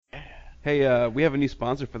Hey, we have a new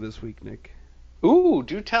sponsor for this week, Nick. Ooh,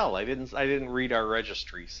 do tell. I didn't read our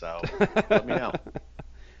registry, so let me know.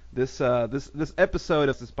 This episode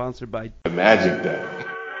is sponsored by. The magic day.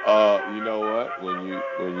 You know what?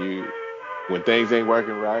 When things ain't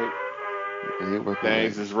working right,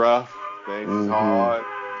 things is rough, things is hard.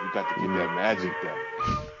 You got to get that magic dough.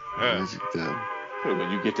 Magic dough.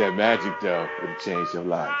 When you get that magic dough, it'll change your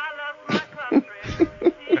life.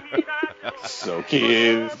 So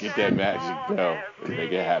kids, get that magic dough and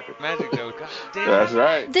make it happen. Magic dough. God damn. That's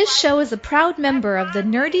right. This show is a proud member of the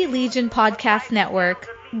Nerdy Legion Podcast Network.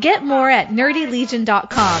 Get more at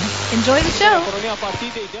nerdylegion.com. Enjoy the show.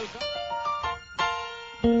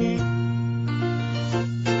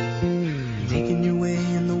 Making your way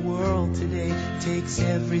in the world today takes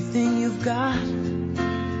everything you've got.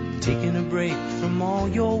 Taking a break from all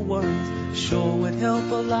your worries sure would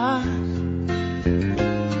help a lot.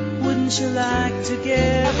 Wouldn't you like to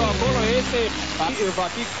get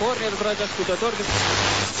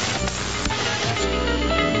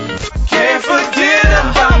can't forget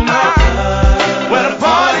about my love. Where the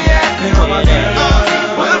party at?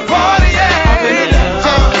 Where the party at?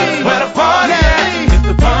 Where the party at? If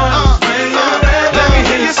the party's when you're ready, let me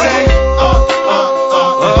hear you say.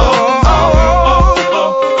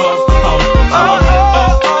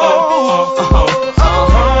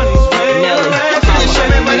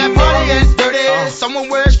 Someone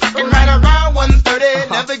wears fucking right around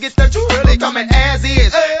 1:30. Never get that you really coming as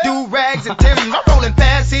is. Do rags and Timbs, I'm rolling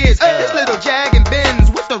past his. This little Jag and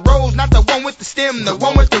Benz with the rose, not the one with the stem, the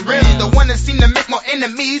one with the rim, the one that seem to make more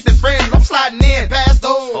enemies than friends. I'm sliding in past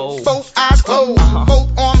those, both eyes closed,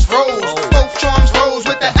 both arms rose, both charms rose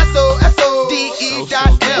with the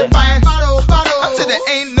SOSODE.F. Buying bottle, up to there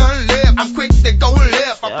ain't none left. I'm quick to go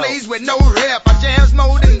left. I plays with no rep. I jams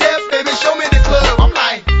more than death, baby. Show me the club. I'm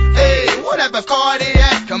like, hey, whatever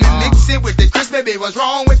cardiac. Come and mix it with the crisp, baby. What's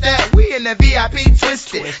wrong with that? We in the VIP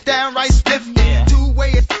twisted, downright spliffed.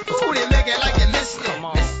 Two-way food and make it like you missed it. Come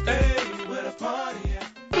on. Hey, where the party at?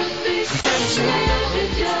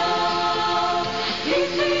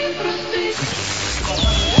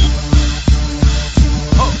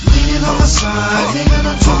 Leaning on my side, hanging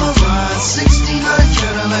up to my ride. 69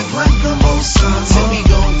 Cadillac, like the most signs. Here we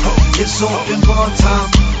go, it's open bar time.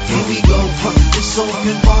 Here we go, it's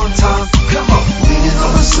open bar time. Come on, leaning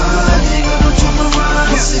on my side, hanging up to my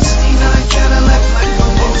ride. 69 Cadillac, like the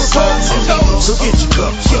most signs. Here we go, so get your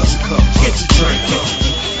cup, get your drink,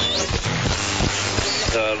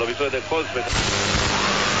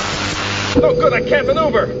 No good, I can't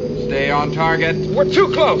maneuver. Stay on target. We're too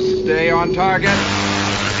close. Stay on target.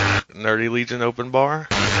 Nerdy Legion open bar.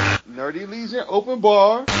 Nerdy Legion open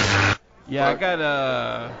bar. Yeah, I got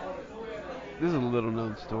This is a little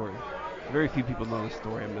known story. Very few people know this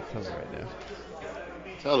story. I'm gonna tell you right now.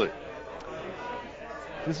 Tell it.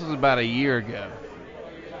 This was about a year ago.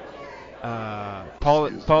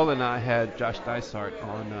 Paul and I had Josh Dysart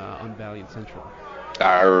on Valiant Central.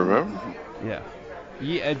 I remember. Yeah.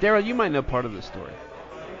 Daryl, you might know part of this story,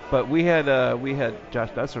 but we had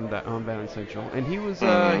Josh Dysart on Valiant Central, and he was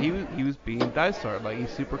he was being Dysart, like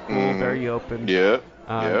he's super cool, very open. Yeah.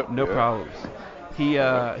 No problems. He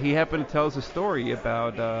happened to tell us a story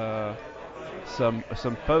about some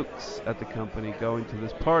folks at the company going to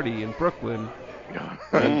this party in Brooklyn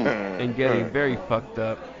and getting very fucked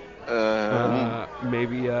up.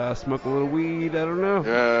 Maybe smoke a little weed. I don't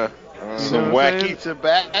know. Some wacky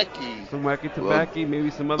tobacco. Some wacky tobacco. Maybe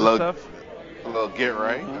some other stuff. A little get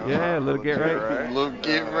right. Yeah, a little get right. A little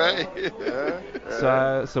get right.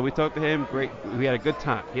 So we talked to him. Great. We had a good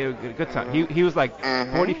time. He had a good time. He was like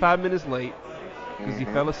 45 minutes late because he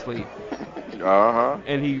fell asleep.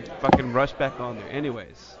 And he fucking rushed back on there.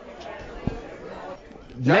 Anyways.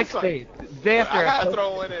 Next day after. I gotta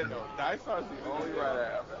throw one in though. Dysart's the only writer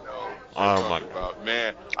I ever know. Oh my God,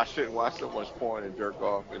 man! I shouldn't watch so much porn and jerk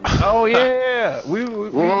off. Oh yeah, we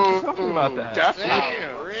talked about that. That's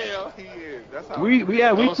how real he is. That's how we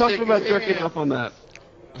talked about jerking off on that.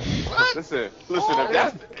 What? Listen.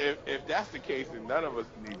 If that's the case, then none of us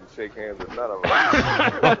need to shake hands with none of us.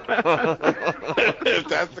 If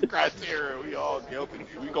that's the criteria, we all guilty.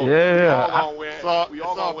 We all gonna wear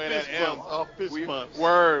that M. We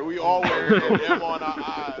all wear that M on our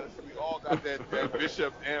eyes. We all got that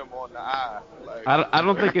Bishop M on the eye. Like, I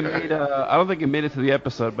don't think it made it to the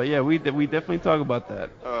episode, but yeah, we definitely talk about that.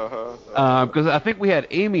 Because I think we had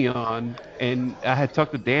Amy on, and I had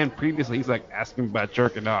talked to Dan previously. He's like asking about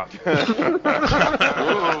jerking off.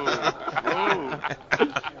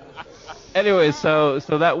 Anyway, so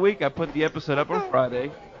that week I put the episode up on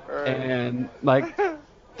Friday, and like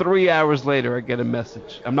 3 hours later I get a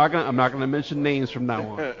message. I'm not gonna mention names from now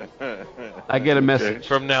on. I get a message.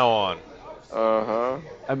 From now on.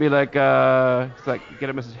 I'd be like, it's like, get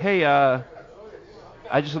a message. Hey, I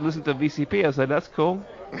just listened to VCP. I said, that's cool.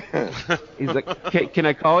 He's like, can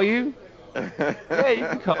I call you? Yeah, you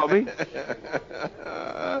can call me.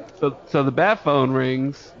 So the bat phone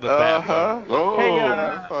rings. The bat phone.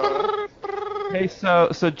 Oh, Hey, so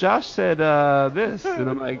Josh said this, and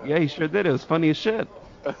I'm like, yeah, he sure did. It was funny as shit.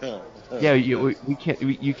 Yeah, you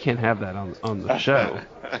can't have that on the show.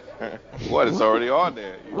 What? It's already on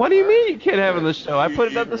there. What do you mean you can't have it on the show? I put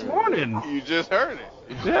it up this morning. You just heard it.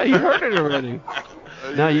 Yeah, you heard it already.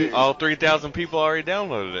 Now all 3,000 people already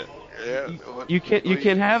downloaded it. Yeah. You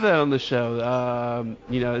can't have that on the show.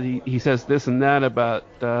 He says this and that about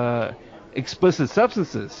explicit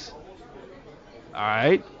substances. All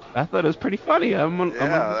right, I thought it was pretty funny. I'm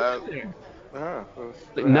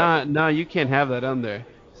No, you can't have that on there.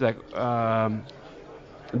 It's like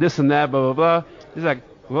this and that, blah blah blah. He's like,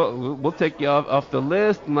 well, we'll take you off the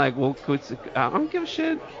list. I'm like, well, I don't give a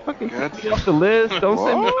shit. Fucking take me off the list. Don't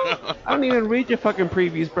send me. I don't even read your fucking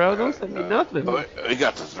previews, bro. Don't send me nothing. You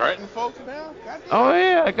got to threaten folks now? Oh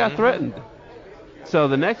yeah, I got threatened. So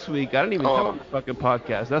the next week, I didn't even come on the fucking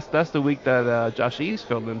podcast. That's the week that Josh Eves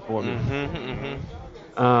filled in for me.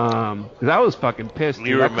 Because I was fucking pissed.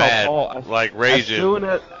 You were mad, like raging.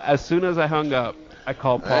 As soon as I hung up, I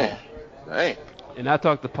called Paul. Hey. And I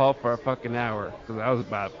talked to Paul for a fucking hour because I was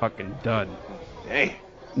about fucking done. Hey.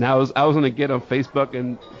 Now I was gonna get on Facebook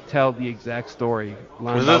and tell the exact story.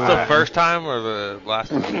 Was this the first time or the last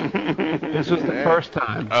time? This was the first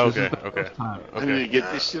time. Okay. I need to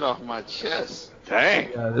get this shit off my chest.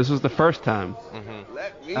 Dang. Yeah, this was the first time.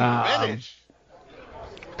 Let me finish.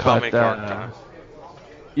 Comic art time.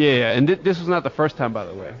 Yeah, and this was not the first time, by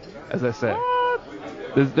the way. As I said,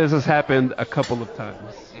 this has happened a couple of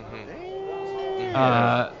times.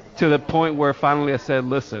 To the point where finally I said,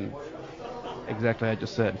 listen, exactly what I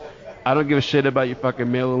just said. I don't give a shit about your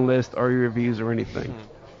fucking mailing list or your reviews or anything.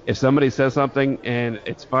 If somebody says something and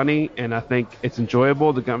it's funny and I think it's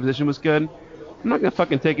enjoyable, the conversation was good, I'm not gonna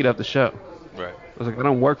fucking take it off the show. Right. I was like, I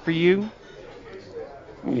don't work for you.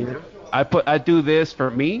 You know? I do this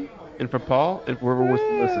for me and for Paul and for whoever wants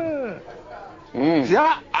to listen. See,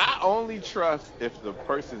 I only trust if the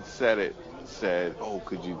person said, oh,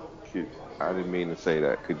 I didn't mean to say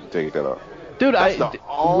that. Could you take that off? Dude, that's the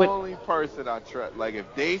only person I trust. Like, if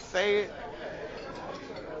they say it,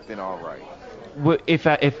 then all right.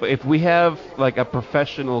 If we have like a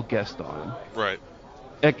professional guest on, right?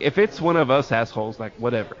 Like if it's one of us assholes, like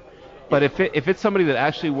whatever. But if it's somebody that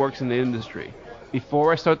actually works in the industry,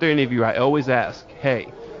 before I start the interview, I always ask,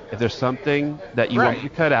 hey, if there's something that you want me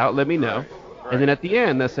to cut out, let me know. Right. And then at the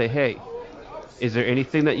end, I say, hey, is there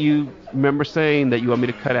anything that you remember saying that you want me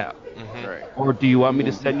to cut out? Right. Or do you want me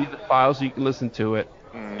to send you the file so you can listen to it?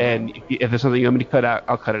 And if there's something you want me to cut out,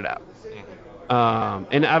 I'll cut it out.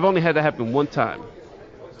 And I've only had that happen one time.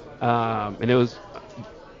 And it was a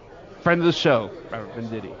friend of the show, Robert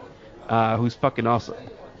Venditti, who's fucking awesome.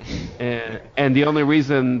 And the only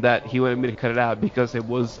reason that he wanted me to cut it out because it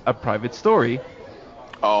was a private story.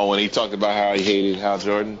 Oh, when he talked about how he hated Hal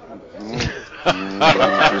Jordan? Fuck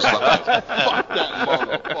that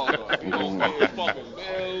motherfucker.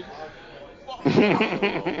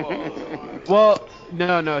 Well,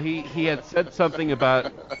 no, he had said something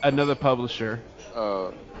about another publisher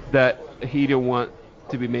that he didn't want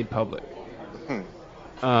to be made public. And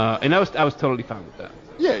I was totally fine with that.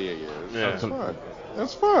 Yeah.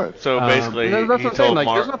 That's fine. So basically, that's what he I'm saying. told Like,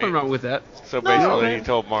 Mark. there's nothing wrong with that. So basically, he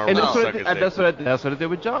told Mark. And that's what I did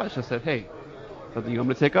with Josh. I said, hey, something you want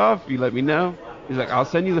me to take off? You let me know. He's like, I'll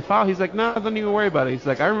send you the file. He's like, no, don't even worry about it. He's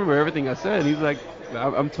like, I remember everything I said. He's like,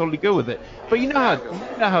 I'm totally good with it. But you know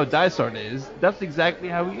how Dysart is. That's exactly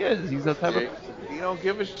how he is. He's that type of. He don't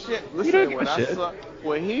give a shit. Listen,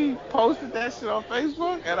 when he posted that shit on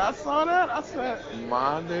Facebook and I saw that, I said,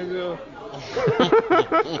 my nigga.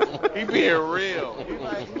 He being real. He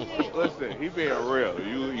like, listen, he being real.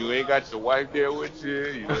 You ain't got your wife there with you.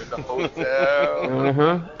 You in the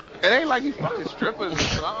hotel. It ain't like he fucking strippers or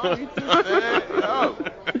something. He just said, yo,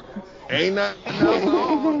 ain't nothing else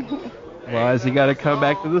on. Well, as he got to come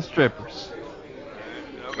back to the strippers.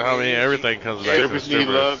 I mean, everything comes back to the strippers.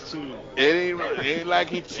 Need love too. It ain't like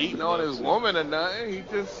he cheating on his woman or nothing. He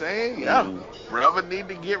just saying, yo, brother need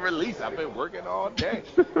to get released. I've been working all day.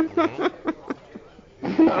 You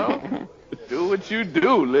know, do what you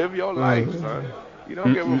do. Live your life, son. You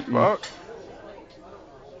don't give a fuck.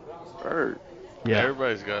 Bird. Yeah.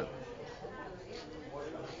 Everybody's got.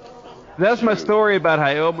 That's my story about how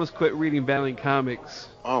I almost quit reading Valiant Comics.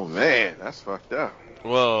 Oh man, that's fucked up.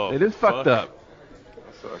 Well, it is fucked up.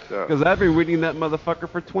 fucked up. Because I've been reading that motherfucker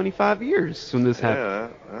for 25 years when this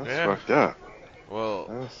happened. Yeah, that's fucked up.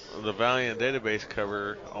 Well, the Valiant database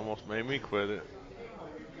cover almost made me quit it.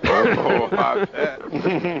 Oh, I bet.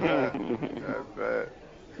 I bet.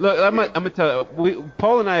 Look, I'm gonna tell you.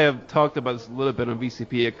 Paul and I have talked about this a little bit on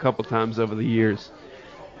VCP a couple times over the years.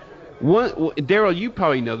 Daryl, you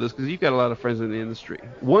probably know this because you've got a lot of friends in the industry.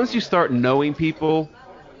 Once you start knowing people,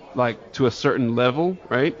 like to a certain level,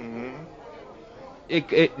 right? Mm-hmm.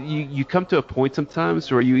 You come to a point sometimes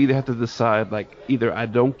where you either have to decide, like, either I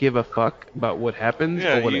don't give a fuck about what happens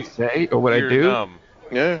or what I say or what I do. Dumb.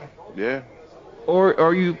 Yeah.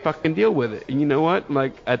 Or you fucking deal with it. And you know what?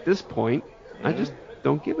 Like, at this point, I just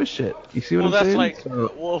don't give a shit. You see what I'm saying? Like,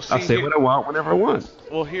 I'll say what I want whenever I want.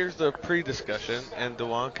 Well, here's the pre-discussion, and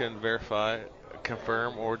DeJuan can verify,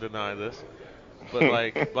 confirm, or deny this. But,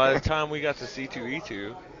 like, by the time we got to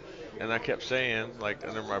C2E2, and I kept saying, like,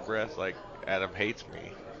 under my breath, like, Adam hates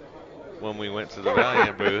me when we went to the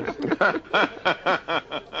Valiant booth.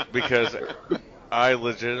 Because I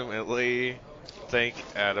legitimately think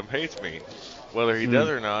Adam hates me. Whether he does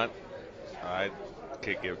or not, I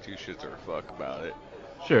could give two shits or a fuck about it.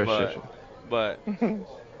 Sure. But,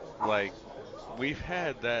 like, we've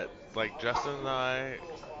had that, like, Justin and I,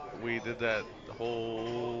 we did that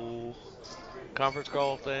whole conference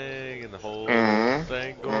call thing and the whole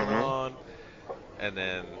thing going on. And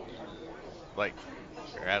then, like,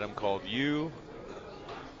 Adam called you.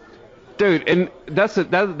 Dude, and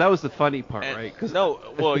that was the funny part, right? It's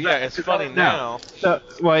funny now.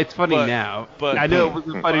 It's funny now. But I know it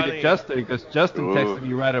wasn't funny to Justin because Justin texted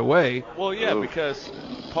me right away. Well, yeah, because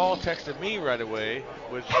Paul texted me right away,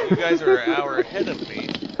 which you guys are an hour ahead of me.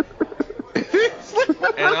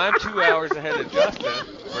 And I'm 2 hours ahead of Justin,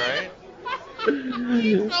 right?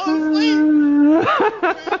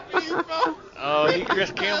 Oh, he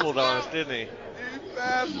Chris Campbelled on us, didn't he? He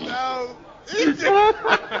passed out. Keep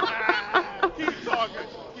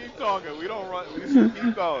talking. We don't run. We just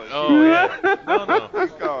keep going. Oh, yeah. No.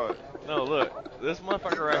 Keep going. No, look. This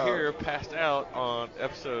motherfucker right here passed out on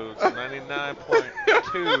episode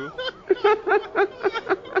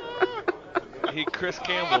 99.2. He Chris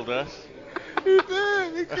Campbelled us. He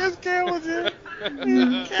did. He Chris Campbelled you.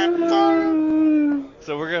 He kept talking.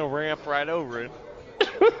 So we're going to ramp right over it.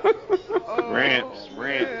 Ramps.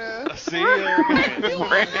 See you there again.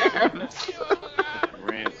 Ramps.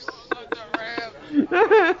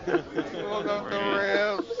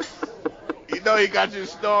 You know he got you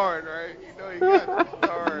snoring, right? You know he got you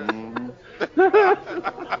snoring.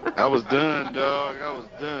 I was done, dog. I was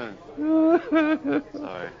done.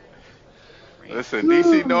 Sorry. Listen,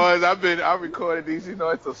 DC Noise. I recorded DC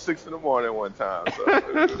Noise till 6 in the morning one time. So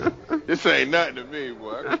this ain't nothing to me,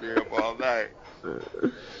 boy. I could be up all night. You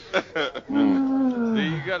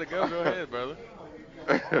gotta go. Go ahead, brother.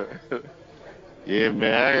 Yeah,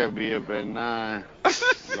 man, I gotta be up at 9.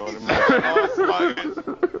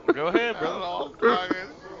 Go ahead, brother.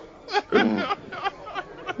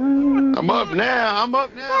 I'm up now.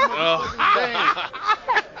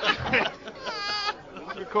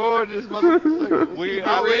 Let's record this motherfucker. We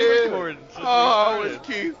already recorded. I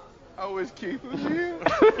wish Keith was here.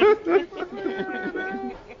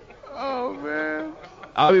 Oh, man.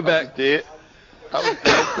 I'll be back. I was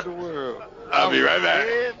dead to the world. I'll be right back.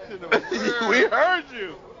 We heard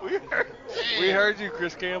you. We heard you,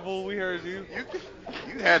 Chris Campbell. We heard you.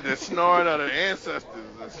 You had the snoring of the ancestors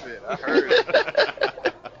and shit. I heard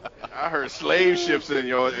it. I heard slave ships in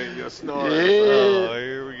your snoring. Yeah. Oh,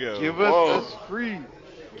 here we go. Give us free.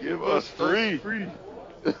 Give us free.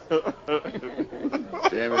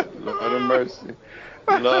 Damn it. Lord have mercy.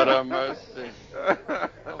 Lord have mercy. I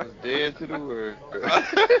was dead to the world.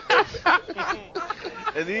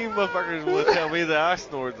 And these motherfuckers want to tell me that I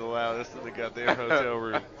snored the loudest in the goddamn hotel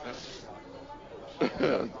room.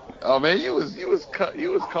 Oh man, you was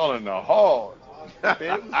calling the hog. Man,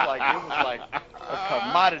 it was like a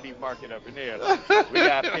commodity market up in there. We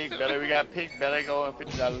got pig belly going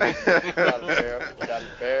 $50 barrel, $50 barrel. We got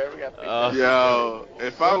pig belly. Yo,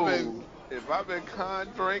 if I've been con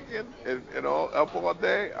drinking and up all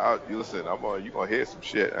day, listen, you gonna hear some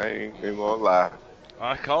shit. I ain't gonna lie.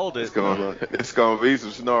 I called it. It's gonna be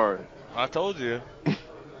some snoring. I told you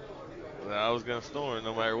that I was gonna snore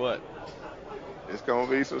no matter what. It's gonna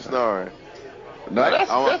be some snoring.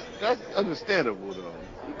 No, that's understandable though.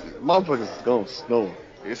 Motherfuckers is gonna snore.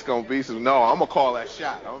 It's gonna be some. No, I'm gonna call that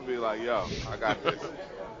shot. I'm gonna be like, yo, I got this.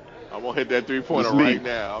 I'm gonna hit that 3-pointer right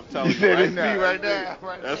now. I'm telling you right now.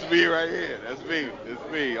 That's me right here. That's me. It's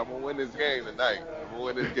me. I'm gonna win this game tonight.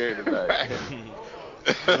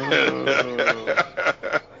 It's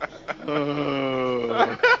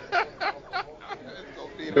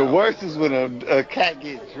gonna be The worst is when a cat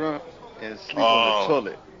gets drunk and sleep on the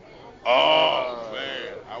toilet. Oh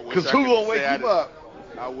man! Because who gonna wake him up?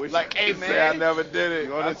 I wish Like, I hey, could man, say I never did it.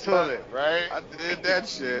 you on the toilet, right? I did that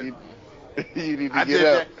shit. You need to I get did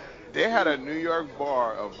up. that. They had a New York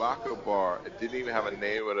bar, a vodka bar. It didn't even have a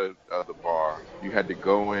name of the bar. You had to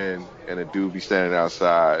go in, and a dude be standing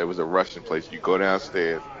outside. It was a Russian place. You go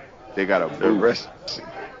downstairs. They got a booth.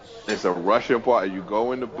 It's a Russian bar. You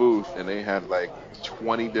go in the booth, and they had like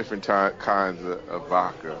 20 different kinds of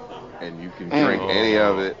vodka, and you can drink any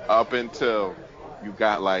of it up until you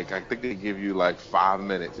got like, I think they give you like 5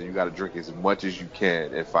 minutes, and you got to drink as much as you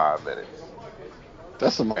can in 5 minutes.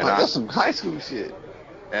 That's some high school shit.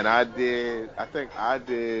 And I think I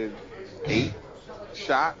did 8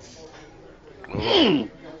 shots.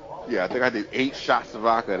 Yeah, I think I did 8 shots of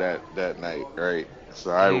vodka that night, right?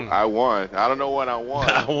 So I won. I don't know what I won.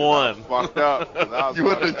 I won. Fucked up. You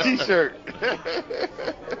won the T-shirt.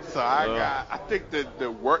 So I think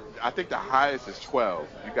the highest is 12.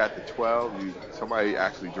 You got the 12. Somebody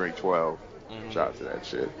actually drank 12 shots of that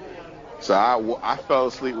shit. So I fell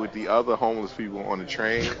asleep with the other homeless people on the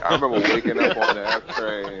train. I remember waking up on the F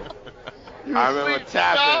train. I remember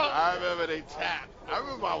tapping. I remember they tapped. I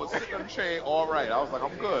remember I was sitting on the train all right. I was like,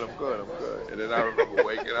 I'm good. And then I remember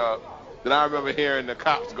waking up. Then I remember hearing the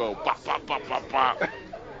cops go, bop, bop, bop, bop, bop.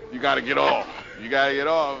 You got to get off. And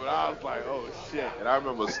I was like, oh, shit. And I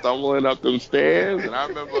remember stumbling up them stairs. And I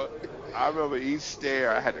remember each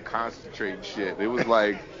stair I had to concentrate and shit. It was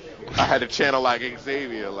like, I had to channel like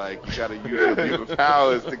Xavier. Like, you got to use your human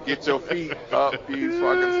powers to get your feet up these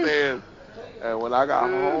fucking stairs. And when I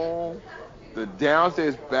got home, the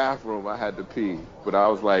downstairs bathroom, I had to pee. But I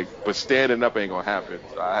was like, but standing up ain't going to happen.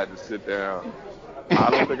 So I had to sit down. I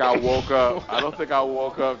don't think I woke up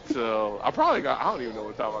till, I don't even know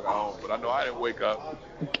what time I got home, but I know I didn't wake up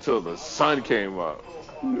till the sun came up.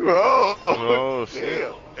 Oh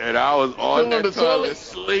shit. And I was on the toilet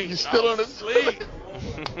sleep. You still on the sleep?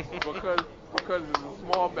 because it's a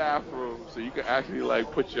small bathroom, so you can actually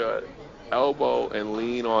like put your elbow and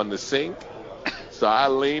lean on the sink. So I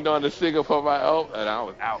leaned on the sink and put my elbow, and I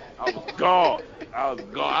was out. I was gone. I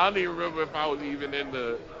don't even remember if I was even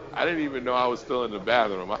I didn't even know I was still in the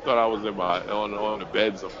bathroom. I thought I was on the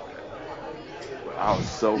bed somewhere. But I was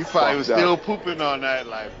so You probably was fucked still up. pooping on that,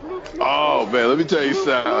 like. Oh man, let me tell you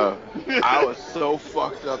something. I was so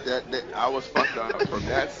fucked up that I was fucked up from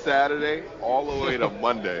that Saturday all the way to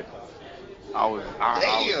Monday. I was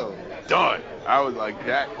done. I was like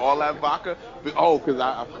that, all that vodka. Because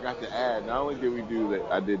I forgot to add. Not only did we do that,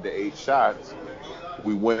 I did the 8 shots.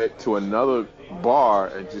 We went to another bar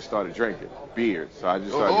and just started drinking beers. So I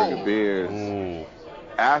just started drinking beers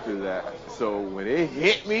after that. So when it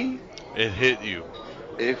hit me, it hit you.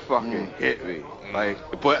 It fucking hit me. Like,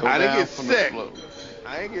 but I didn't get sick.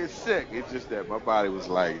 I didn't get sick. It's just that my body was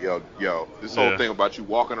like, yo, this whole thing about you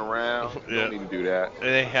walking around, you don't need to do that. It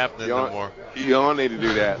ain't happening no more. You don't need to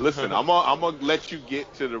do that. Listen, I'm gonna let you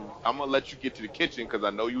get to the kitchen because I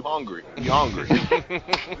know you hungry.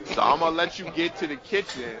 So I'm gonna let you get to the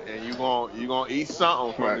kitchen and you gonna eat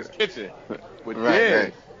something from this kitchen.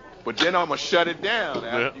 But then I'm gonna shut it down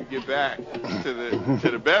after you get back to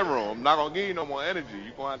the bedroom. I'm not gonna give you no more energy.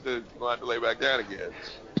 You're gonna have to lay back down again.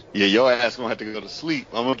 Yeah, your ass gonna have to go to sleep.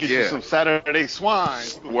 I'm gonna get you some Saturday swine.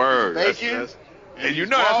 Word. Bacon. And you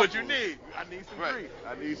know that's what you need. I need some grease.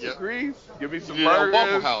 I need some grease. Give me some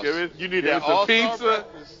burgers. You need give that me some pizza.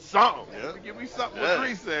 breakfast. Something. Yeah. Give me something with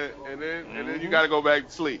grease in it. And then you gotta go back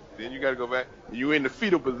to sleep. Then you gotta go back. You in the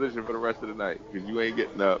fetal position for the rest of the night because you ain't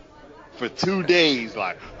getting up. For 2 days,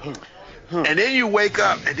 like. And then you wake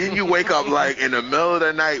up, like in the middle of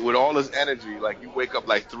the night with all this energy. Like you wake up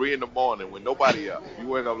like 3 in the morning with nobody up. You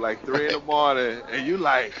wake up like 3 in the morning and you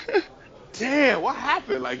like, damn, what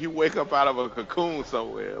happened? Like you wake up out of a cocoon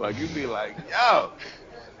somewhere. Like you be like, yo,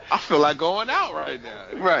 I feel like going out right now.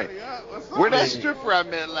 Right. Where that stripper I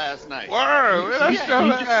met last night? Word. Where that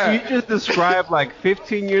stripper at? You just described like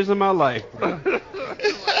 15 years of my life.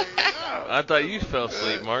 I thought you fell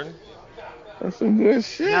asleep, Martin. That's some good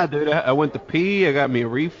shit. Yeah, dude. I went to pee. I got me a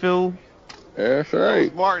refill. That's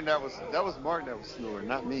right. That was Martin that was snoring,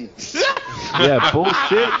 not me. Yeah,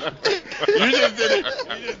 bullshit. You just did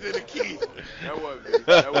a key. That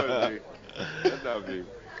wasn't me. That's not me.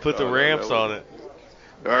 Put the ramps on it.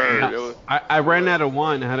 I ran out of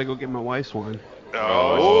wine. I had to go get my wife's wine.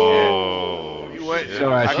 Oh, you went.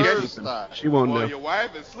 So she won't know. Your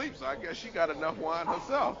wife is asleep, so I guess she got enough wine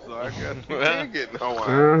herself. So I guess she can't get no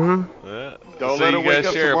wine. Don't let her wake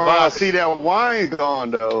up tomorrow. See that wine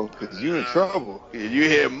gone though, because you in trouble. You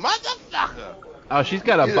hear motherfucker. Oh, she's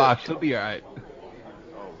got a box. She'll be all right.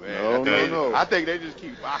 Oh man. No. I think they just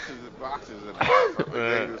keep boxes and boxes and boxes.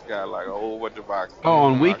 They just got like a whole bunch of boxes. Oh,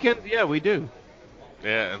 on weekends? Yeah, we do.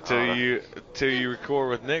 Yeah, until you record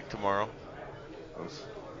with Nick tomorrow.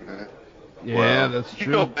 Yeah, that's true.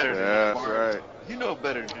 You know better than that. That's right. You know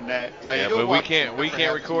better than that. Yeah, but we can't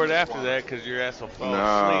record after that because your ass will fall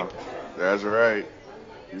asleep. That's right.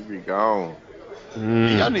 You be gone.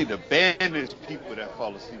 Y'all need to ban these people that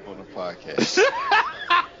fall asleep on the podcast.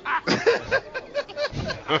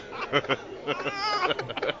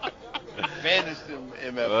 Banish them,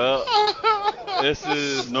 MF. Well, this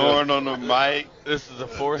is snoring on the mic. This is the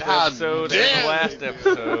 4th episode and the last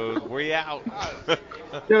episode. We out.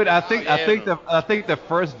 Dude, I think the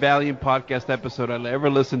first Valiant podcast episode I ever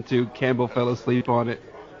listened to, Campbell fell asleep on it.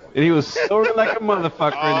 And he was snoring like a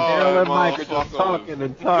motherfucker, and Daryl and Mike are just talking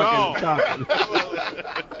and talking.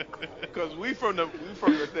 Because we from the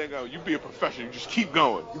thing of you be a professional, you just keep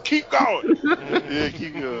going. You keep going. Yeah,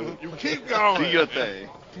 keep going. You keep going. Do your thing.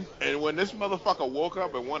 And when this motherfucker woke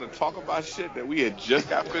up and wanted to talk about shit that we had just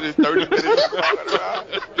got finished 30 minutes talking about,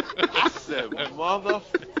 I said,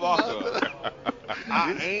 motherfucker,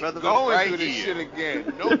 I ain't going through this shit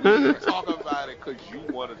again. Nobody talk about it because you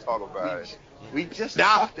want to talk about it. We just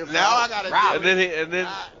now I gotta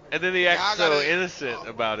and then he acts so innocent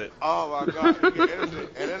about it. Oh my god, he get innocent.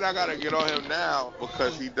 And then I gotta get on him now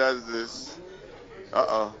because he does this.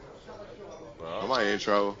 Well, am I in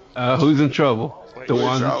trouble? Who's in trouble?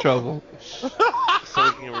 Dewan's in trouble. So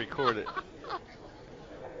we can record it.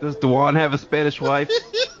 Does Dewan have a Spanish wife?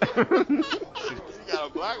 She got a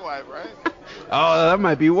black wife, right? Oh, that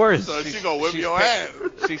might be worse. So she gonna whip your ass.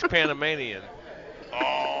 She's Panamanian.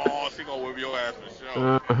 Oh, she gonna whip your ass for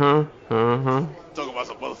sure. Talking about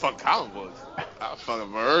some motherfucking comic books. I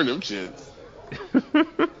fucking burn them shits. We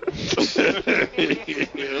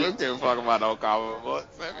can't fuck about no comic books.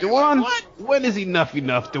 Dewan, when is enough,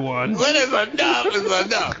 Dewan? When is enough is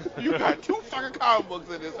enough? You got 2 fucking comic books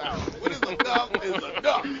in this house. When is enough is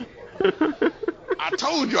enough. I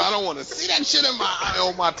told you I don't want to see that shit on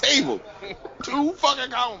my table. 2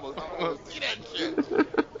 fucking comic books. I don't want to see that shit.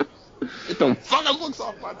 Get them fucking books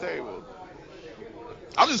off my table.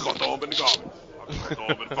 I'm just gonna throw them in the garbage.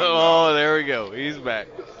 Oh, there we go. He's back.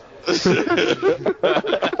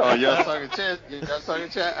 Oh, y'all talking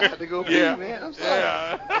chat? I had to go pee, man. I'm sorry.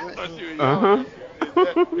 Yeah. I thought she was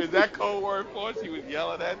Is that code word for it? She was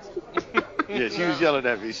yelling at you? Yeah, she was yelling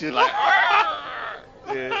at me. She was like,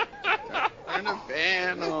 yeah. Turn the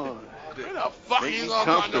fan on. Where the fuck you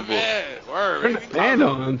gonna on the bed? Word. Turn the fan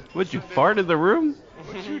on. Would you fart in the room?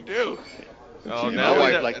 What you do? Oh, now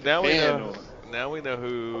we know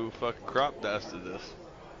who fucking crop dusted this.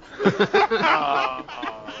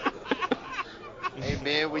 Hey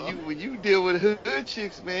man, when you deal with hood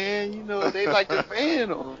chicks, man, you know they like the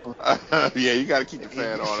fan on. Yeah, you gotta keep the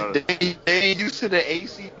fan on. They ain't used to the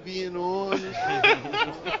AC being on.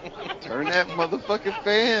 Turn that motherfucking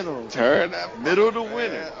fan on. Turn that middle of the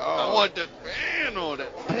winter. Oh. I want the fan on.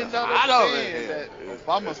 That $10 fan, that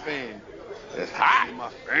Obama fan. It's hot. My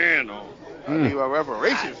fan on. I need my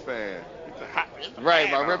reparations fan. It's hot.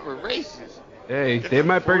 Right, my reparations. Hey, they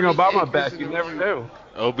might bring Obama back. You never know.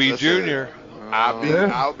 OB Jr.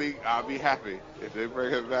 I'll be happy if they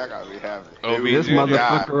bring him back. I'll be happy. This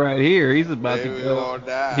motherfucker right here, he's about to go.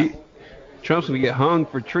 Trump's gonna get hung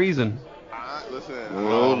for treason. Listen.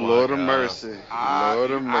 Oh, Lord of mercy.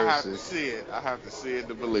 Lord of mercy. I have to see it. I have to see it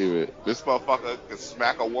to believe it. This motherfucker could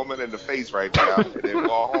smack a woman in the face right now and then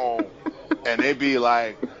go home, and they be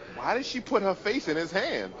like, "Why did she put her face in his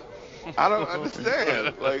hand?" I don't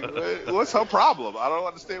understand. Like, what's her problem? I don't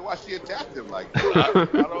understand why she attacked him like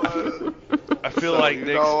that. I feel like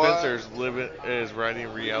Nick Spencer's is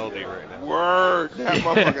writing reality right now. Word, that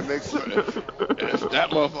motherfucker Nick Spencer. That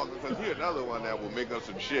motherfucker, because he's another one that will make up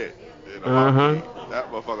some shit. That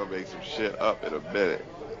motherfucker makes some shit up in a minute.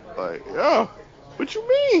 Like, yo, what you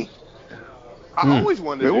mean? I always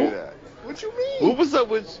wanted to do that. What you mean? What's up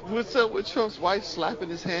with Trump's wife slapping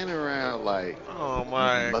his hand around like? Oh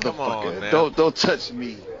my, come on, man. Don't touch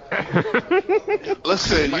me.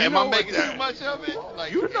 Listen, am I making too much of it?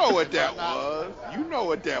 Like, you know what that was. You know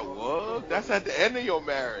what that was. That's at the end of your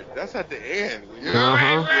marriage. That's at the end. When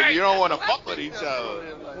you don't want to fuck with each other.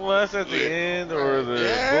 Well, that's at the end, or the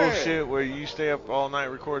bullshit where you stay up all night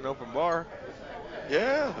recording open bar.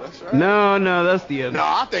 Yeah, that's right. No, that's the end. No,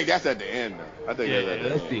 I think that's at the end. I think that's at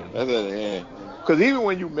the end. That's at the end. Because even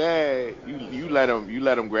when you mad, you let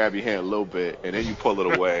them grab your hand a little bit, and then you pull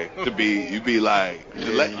it away to be like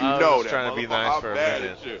to let you know that trying to be nice for a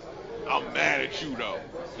minute. I'm mad at you though.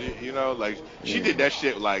 You know, like she did that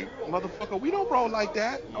shit like, motherfucker, we don't roll like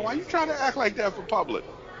that. Why you trying to act like that for public?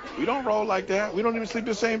 We don't roll like that. We don't even sleep in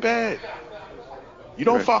the same bed. You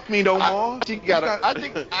don't fuck me no more. She got her. I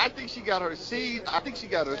think she got her C. I think she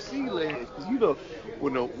got her C legs. Cause you know,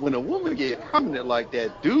 when a woman get prominent like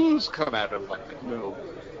that, dudes come at her like,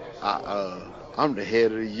 I'm the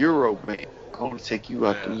head of the Euro band. I want to take you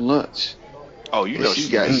out to lunch. Oh, you know she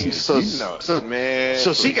she got. man.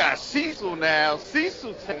 So she got Cecil now.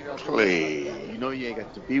 Cecil take her. Please. You know you ain't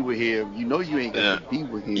got to be with him. You know you ain't got to be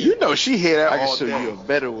with him. You know she hear that I all can show day. you a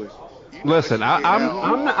better way. Listen,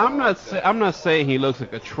 I'm not saying he looks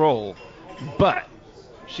like a troll, but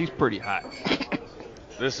she's pretty hot.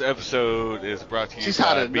 This episode is brought to you She's by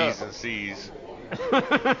hot B's enough. and C's.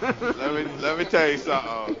 Let me tell you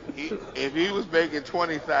something. If he was making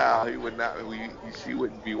 20,000, he would not. She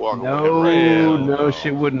wouldn't be walking. No,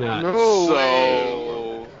 she would not.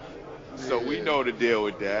 So we know the deal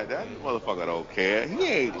with that. That motherfucker don't care. He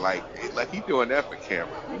ain't like he doing that for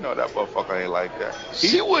camera. You know that motherfucker ain't like that.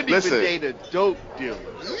 She wouldn't even date a dope dealer.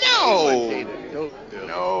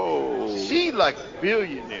 No. She like a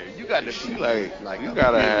billionaire. You got to be like you a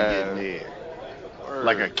gotta have billionaire.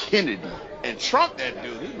 Like a Kennedy. And Trump, that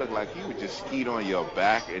dude, he looked like he would just skeet on your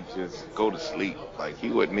back and just go to sleep. Like he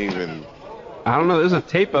wouldn't even. I don't know. There's a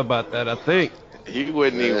tape about that, I think. He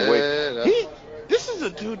wouldn't even wait. This is a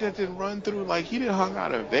dude that didn't run through, like, he didn't hung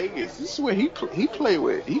out in Vegas. This is where he play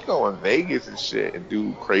with. He go in Vegas and shit and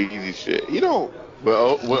do crazy shit. He don't.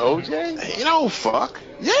 Well, OJ? He don't fuck.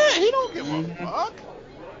 Yeah, he don't give a fuck.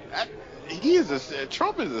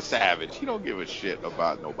 Trump is a savage. He don't give a shit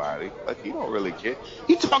about nobody. Like, he don't really care.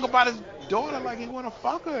 He talk about his daughter like he want to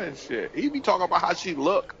fuck her and shit. He be talking about how she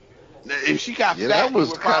look. If she got fat, that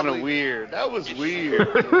was kind of weird. That was weird.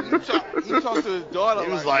 He talked to his daughter. He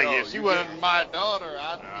was like, if she wasn't my daughter,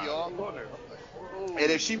 I'd be all on her. And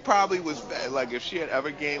if she probably was fat, like if she had ever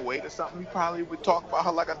gained weight or something, he probably would talk about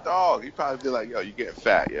her like a dog. He'd probably be like, yo, you getting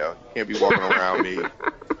fat, yo. You can't be walking around me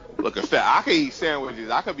looking fat. I could eat sandwiches.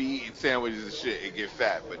 I could be eating sandwiches and shit and get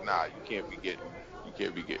fat, but nah, you can't be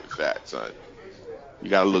getting fat, son. You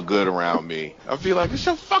gotta look good around me. I feel like it's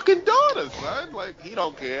your fucking daughter, son. Like, he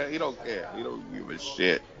don't care. He don't give a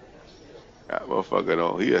shit. That motherfucker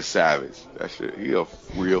don't. He a savage. That shit. He a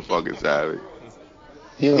real fucking savage.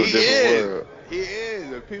 He is. He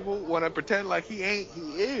is. If people want to pretend like he ain't, he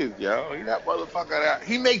is, yo. He that motherfucker that.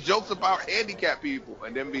 He make jokes about handicapped people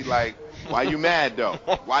and then be like, why you mad, though?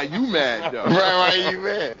 Why you mad, though? Right, why you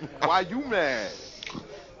mad? Why you mad?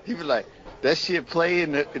 He be like, that shit play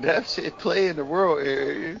in the world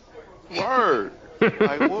area. Word.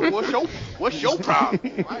 Like, what's your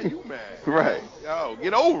problem? Why you mad? Right. Yo,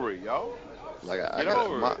 get over it, yo. Like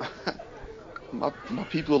my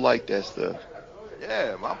people like that stuff.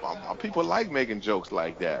 Yeah, my people like making jokes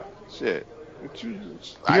like that. Shit. Your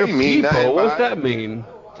people? What's that mean?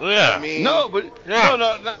 Yeah. No,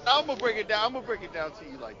 I'm gonna break it down. I'm gonna break it down to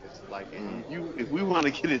you like this. Like, if we want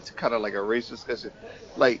to get into kind of like a race discussion,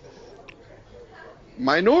 like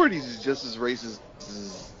minorities is just as racist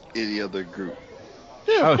as any other group.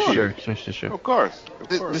 Yeah, sure. Of course.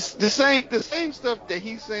 The same stuff that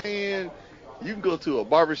he's saying. You can go to a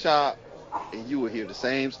barbershop and you will hear the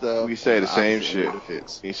same stuff. We say the same shit.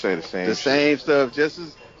 He say the same. The same stuff, just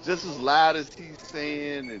as loud as he's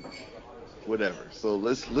saying and whatever. So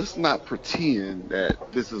let's not pretend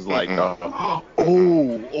that this is like I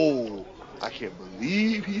can't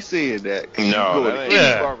believe he's saying that. No,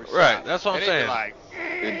 right. That's what I'm saying. Like,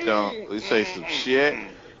 we say some shit.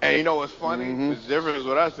 And you know what's funny? The difference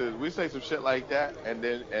with us is we say some shit like that and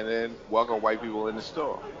then welcome white people in the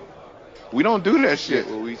store. We don't do that shit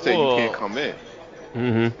where we say you can't come in.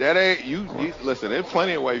 Mm-hmm. That ain't you. Listen, there's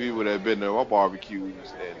plenty of white people that have been to our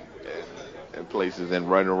barbecues and places and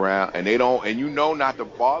running around, and they don't. And you know not to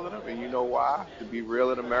bother them, and you know why? To be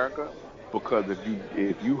real in America, because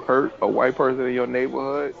if you hurt a white person in your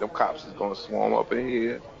neighborhood, them cops is gonna swarm up in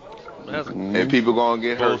here, and people gonna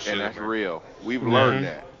get hurt, and that's real. We've learned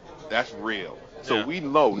that. That's real. So we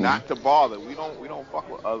know not to bother. We don't fuck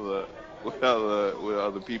with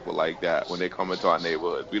other people like that when they come into our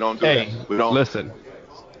neighborhoods. We don't do that. We don't listen.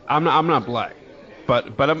 I'm not black, but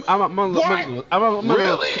I'm a little tan. I'm a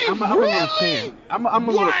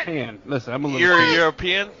little tan. Listen, I'm a little. You're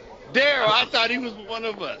European? Daryl, I thought he was one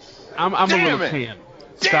of us. I'm a little tan.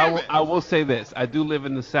 So I will say this: I do live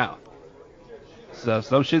in the South. So if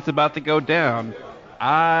some shit's about to go down,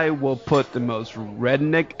 I will put the most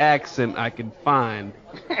redneck accent I can find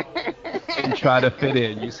and try to fit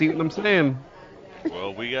in. You see what I'm saying?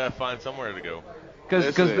 Well, we gotta find somewhere to go.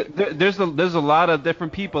 Because there's a lot of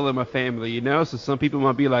different people in my family, you know. So some people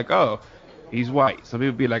might be like, oh, he's white. Some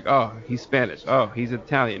people be like, oh, he's Spanish. Oh, he's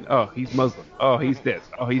Italian. Oh, he's Muslim. Oh, he's this.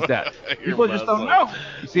 Oh, he's that. People just don't know.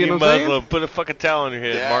 You see what I'm saying? Muslim. Put a fucking towel on your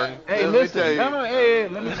head, Martin. Hey, listen. Hey,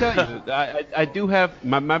 let me tell you. I do have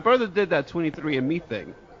my brother did that 23andMe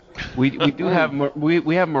thing. We do have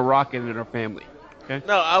we have Moroccan in our family. Okay.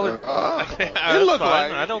 No, I would. It looked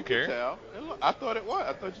like I don't care. I thought it was.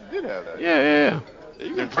 I thought you did have that. Yeah.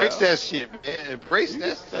 Embrace that shit, man. Embrace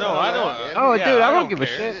that stuff. No, I don't. Oh, yeah, dude, I don't care. give a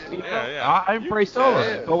shit. Yeah. I embrace all of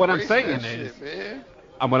it. But what I'm saying shit, is,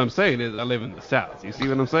 I live in the South. You see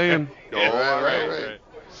what I'm saying? Right.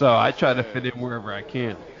 So I try to fit in wherever I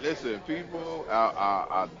can. Listen, people,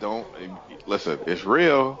 I don't. Listen, it's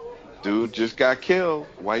real. Dude just got killed.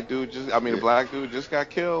 Black dude just got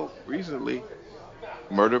killed recently.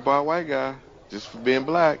 Murdered by a white guy just for being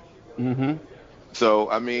black. Mm-hmm. So,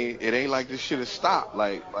 I mean, it ain't like this shit has stopped.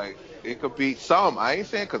 Like it could be some. I ain't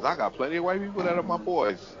saying because I got plenty of white people that are my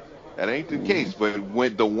boys. That ain't the case. But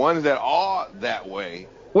when the ones that are that way.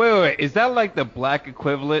 Wait. Is that like the black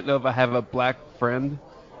equivalent of I have a black friend?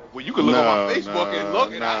 Well, you can look on my Facebook and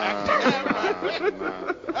look, and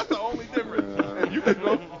that's the only difference. And you can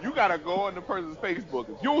go, you gotta go on the person's Facebook.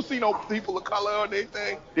 If you don't see no people of color on their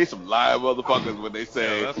thing, they some lying motherfuckers when they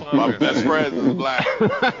say my best friend is black.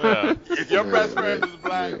 Yeah. If your best friend is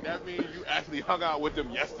black, that means you actually hung out with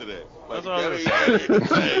them yesterday. Like, That's that ain't the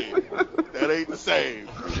same. That ain't the same.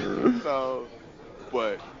 So,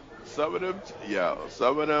 but some of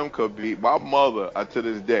them could be. My mother, to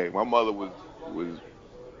this day, my mother was.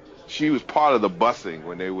 She was part of the busing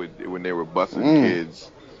when they were busing kids,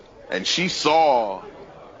 and she saw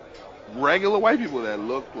regular white people that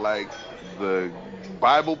looked like the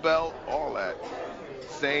Bible Belt, all that,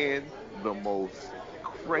 saying the most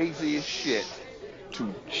craziest shit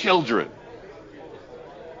to children,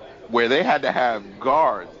 where they had to have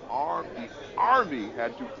guards. The army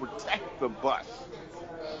had to protect the bus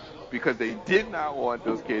because they did not want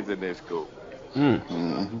those kids in their school.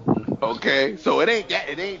 Okay, so it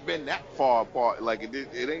ain't been that far apart. Like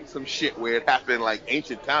it ain't some shit where it happened like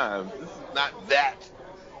ancient times. This is not that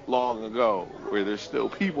long ago where there's still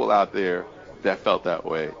people out there that felt that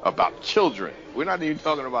way about children. We're not even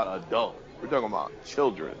talking about adults. We're talking about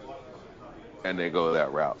children, and they go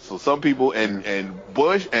that route. So some people and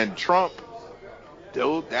Bush and Trump,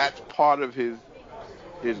 dude, that's part of his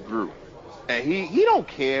group. And he don't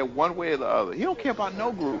care one way or the other. He don't care about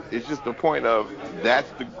no group. It's just the point of that's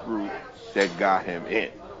the group that got him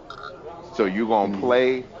in. So you gonna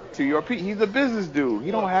play to your people. He's a business dude.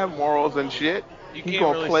 He don't have morals and shit. He's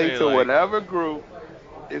gonna really play to whatever group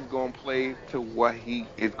is gonna play to what he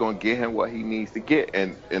is gonna get him what he needs to get,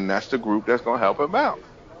 and that's the group that's gonna help him out.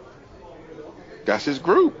 That's his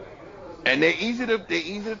group, and they're easy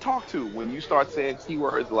to talk to when you start saying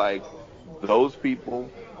keywords like those people.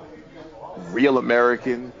 Real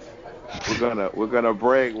Americans, we're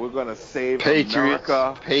gonna save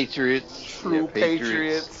America. Patriots, true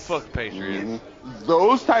patriots. Fuck patriots.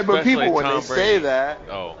 Those type of Especially people when Tom they say Brady. that.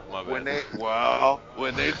 Oh, my bad.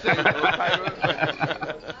 When they say those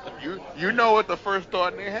type of, you know what the first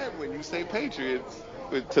thought in their head when you say patriots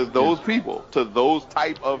to those people, to those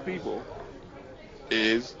type of people,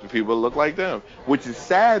 is the people that look like them. Which is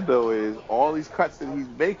sad though, is all these cuts that he's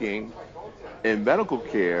making in medical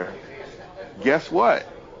care. Guess what?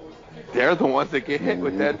 They're the ones that get hit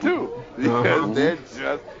with that too, because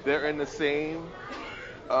they're in the same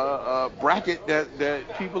bracket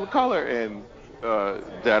that people of color and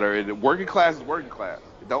that are in the working class is working class.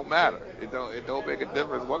 It don't matter. It don't make a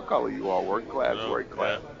difference what color you are. Working class, working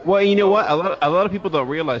class. Well, you know what? A lot of people don't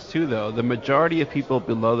realize too, though. The majority of people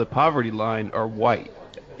below the poverty line are white.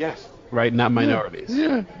 Yes. Right, not minorities.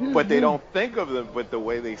 Yeah. But they don't think of them. But the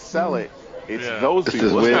way they sell it. It's those it's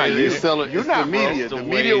people. It's not you. You Sell it. You're not the broke. media. The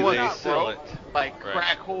media way was they not sell broke. it. Like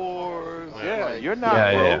crack whores. Yeah, you're not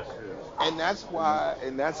broke. Yeah. And that's why,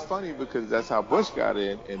 and that's funny because that's how Bush got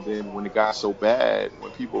in. And then when it got so bad,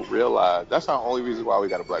 when people realized, that's the only reason why we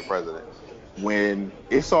got a black president. When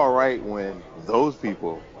it's all right when those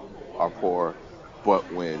people are poor,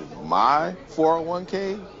 but when my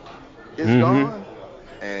 401k is gone,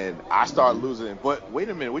 and I start losing it. But wait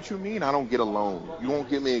a minute, what you mean I don't get a loan? You won't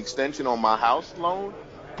give me an extension on my house loan?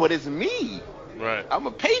 But it's me. Right. I'm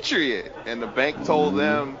a patriot. And the bank told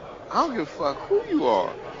them, I don't give a fuck who you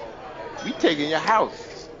are. We taking your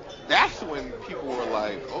house. That's when people were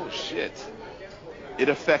like, oh shit. It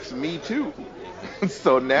affects me too.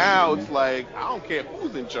 So now it's like, I don't care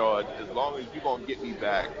who's in charge as long as you're going to get me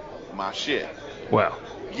back my shit. Well,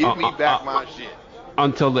 Give me back my shit.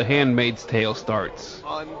 Until The Handmaid's Tale starts.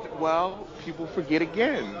 Well, people forget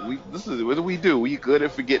again. This is what do? We good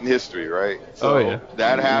at forgetting history, right? So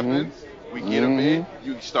that happens. We get them in.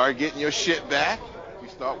 You start getting your shit back. You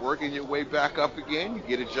start working your way back up again. You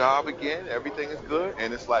get a job again. Everything is good.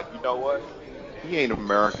 And it's like, you know what? He ain't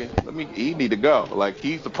American. He need to go. Like,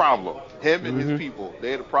 he's the problem. Him and his people,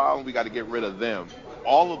 they're the problem. We got to get rid of them.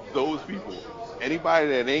 All of those people, anybody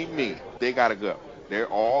that ain't me, they got to go. They're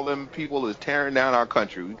all them people is tearing down our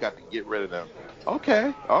country. We got to get rid of them.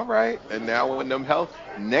 Okay, all right. And now when them health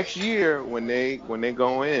next year when they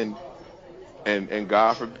go in and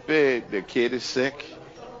God forbid their kid is sick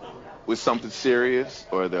with something serious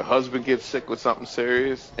or their husband gets sick with something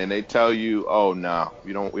serious and they tell you, oh no,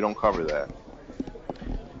 we don't cover that.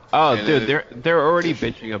 Oh, And dude, they're already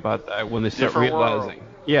bitching about that when they start realizing. World.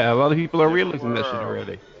 Yeah, a lot of people are realizing that shit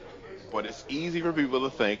already. But it's easy for people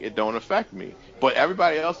to think it don't affect me. But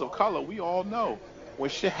everybody else of color, we all know when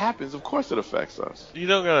shit happens, of course it affects us. You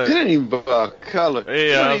don't gotta. It ain't even about color.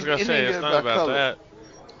 Yeah, I was gonna say it's not about that.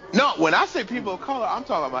 No, when I say people of color, I'm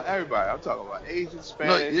talking about everybody. I'm talking about Asian,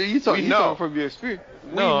 Spanish. No, you talking from your experience.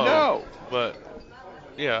 We know. But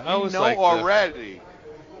yeah, I was know like already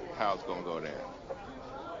how it's gonna go down.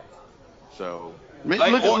 So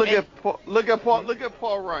look at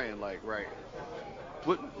Paul Ryan, like, right?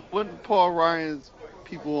 Wasn't Paul Ryan's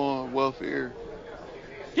people on welfare?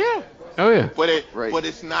 Yeah. Oh yeah. But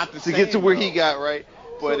it's not the same. To get to where he got, right?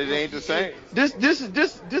 But it ain't the same. This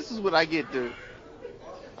is what I get to.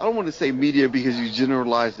 I don't want to say media because you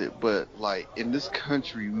generalize it, but like in this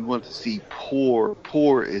country, we want to see poor.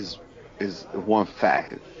 Poor is one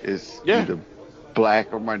fact. Is either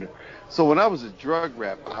black or minor. So when I was a drug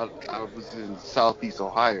rep, I was in Southeast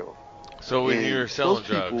Ohio. So when you were selling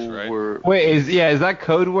drugs, right? Wait, is that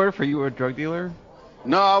code word for you were a drug dealer?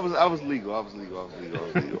 No, I was legal.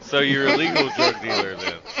 So you're a legal drug dealer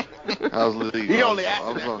then? I was legal. He only asked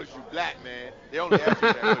you that because you black, man. They only asked you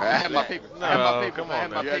that because I had my paper. No, come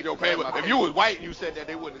on, man. You had your paper. If you was white and you said that,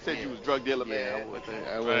 they wouldn't have said you was drug dealer, man. I was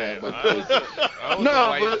a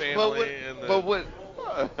white family in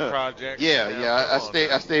the project. Yeah.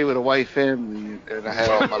 I stayed with a white family and I had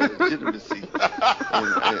all my legitimacy.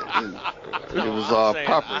 and it was all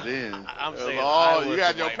proper then. I'm saying you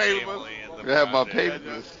had your papers. I had my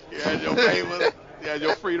papers. You had your papers. You had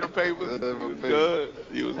your freedom papers. You was good.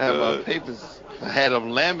 You was I had good. my papers. I had them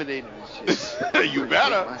laminated and shit. You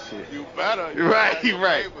better. You better. Right. You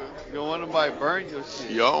don't want nobody burn your shit.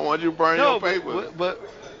 You don't want you to burn your papers. But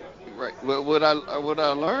what I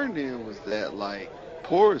learned then was that like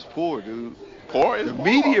poor is poor, dude. Poor is the poor.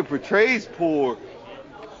 Media portrays poor.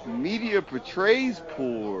 Media portrays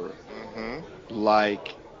poor.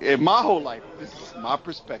 Like in my whole life, this is my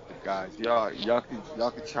perspective, guys. Y'all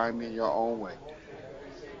can chime in your own way.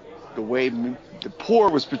 The way the poor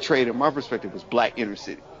was portrayed in my perspective was black inner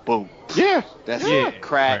city. Boom. Yeah. That's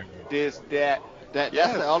crack. Right. This, that. That's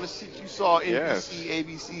like all the shit you saw NBC,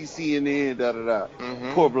 ABC,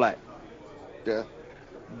 CNN, Poor black. Yeah.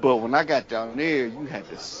 But when I got down there, you had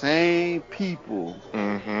the same people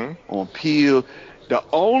on Peel.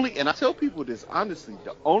 And I tell people this honestly,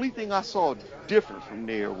 the only thing I saw different from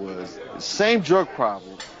there was the same drug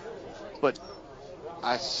problem, but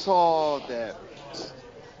I saw that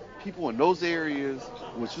people in those areas,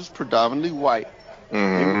 which was predominantly white,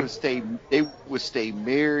 they would stay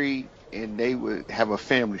married and they would have a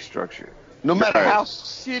family structure. No matter how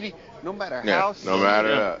shitty, no matter how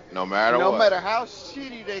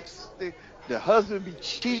shitty the husband be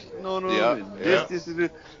cheating on them and this and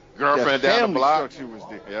this. Girlfriend down the block. Structure was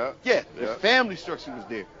there. The family structure was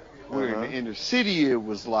there. Where in the inner city it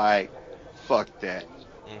was like, fuck that.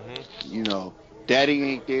 You know, daddy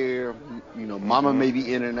ain't there. You know, mama may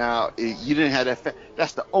be in and out. You didn't have that.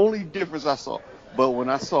 That's the only difference I saw. But when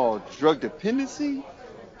I saw drug dependency,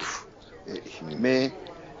 man,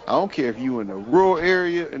 I don't care if you in the rural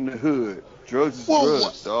area, in the hood. Drugs is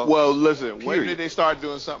drugs, dog. Well, listen, when did they start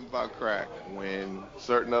doing something about crack? When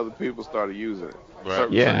certain other people started using it. Right.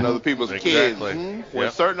 Certain other people's kids.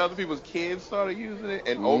 When certain other people's kids started using it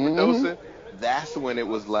and overdosing, that's when it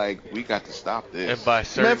was like, we got to stop this. And by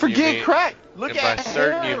certain, man, forget crack. Look at by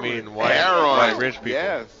certain, heroin. you mean white rich people.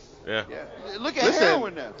 Yes. Yeah. Look at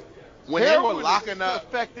heroin now. When heroin they were locking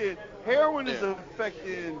up, heroin is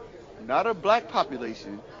affecting not a black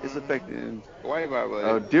population. It's affecting white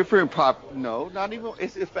population. Different No, not even.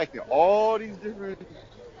 It's affecting all these different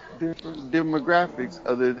demographics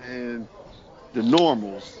other than the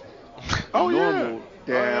normals.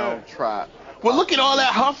 Downtrodden. Well, look at all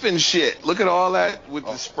that huffing shit. Look at all that with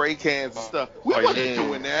the spray cans and stuff. We wasn't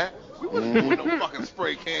doing that. We wasn't doing no fucking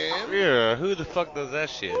spray cans. Yeah, who the fuck does that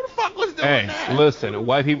shit? Who the fuck was doing that? Hey, listen,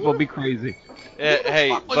 white people be crazy.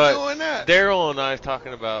 Hey, but Daryl and I was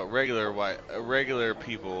talking about regular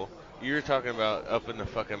people You're talking about up in the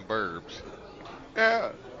fucking burbs.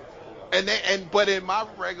 Yeah. But in my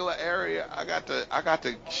regular area, I got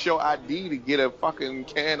to show ID to get a fucking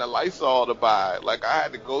can of Lysol to buy. Like I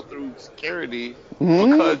had to go through security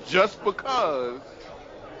just because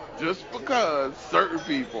certain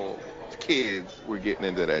people, kids, were getting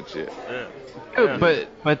into that shit. Yeah.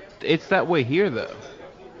 But it's that way here though.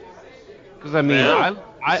 Because I mean,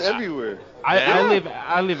 it's everywhere. I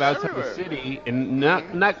live outside the city, and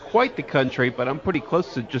not quite the country, but I'm pretty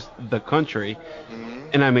close to just the country.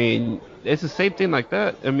 And I mean, it's the same thing like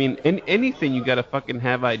that. I mean, anything you gotta fucking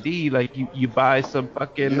have ID. Like you buy some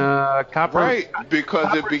fucking copper. Right,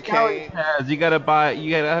 because it became. Pads. You gotta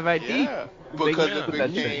have ID. Yeah, because it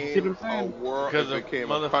became a world. It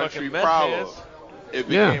became a country problem. It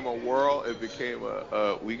became a world. It became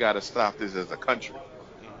we gotta stop this as a country.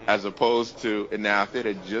 As opposed to, and now if it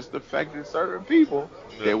had just affected certain people,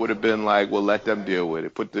 they would have been like, well, let them deal with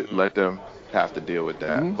it. Let them have to deal with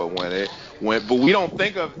that. But but we don't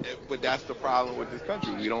think of it, but that's the problem with this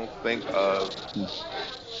country. We don't think of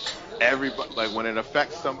everybody, like when it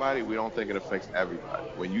affects somebody, we don't think it affects everybody.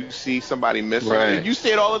 When you see somebody missing, and you see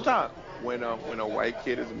it all the time. When a white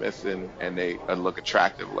kid is missing and they look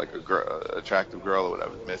attractive, like attractive girl or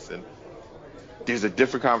whatever missing, there's a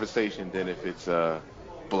different conversation than if it's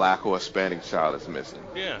black or Hispanic child is missing.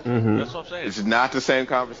 Yeah, that's what I'm saying. It's not the same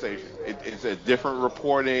conversation. It's a different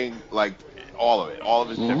reporting, like all of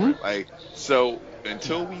it's different. Like so,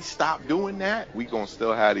 until we stop doing that, we gonna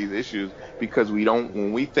still have these issues because we don't.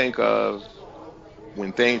 When we think of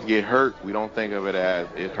when things get hurt, we don't think of it as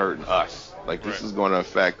it hurting us. Like this is gonna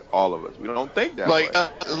affect all of us. We don't think that way.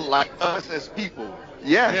 Like us as people.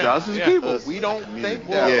 Us as people. We don't think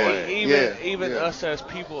that way. Even us as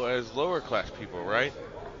people, as lower class people, right?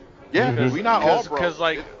 Yeah, we not all broke. Because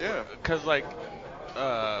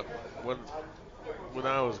when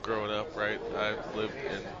I was growing up, right, I lived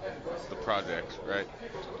in the projects, right?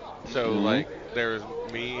 So like there was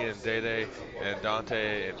me and Day and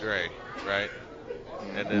Dante and Dre, right?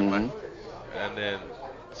 And then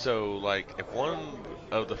so like if one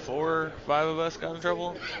of the 4 or 5 of us got in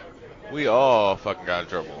trouble, we all fucking got in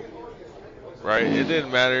trouble, right? It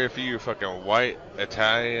didn't matter if you were fucking white,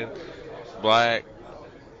 Italian, black,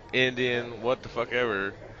 Indian, what the fuck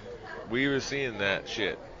ever. We were seeing that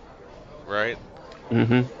shit, right?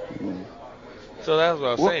 So that's what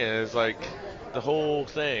I was saying. It's like the whole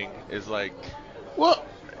thing is like. Well,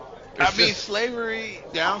 I mean, slavery,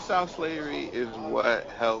 down south slavery is what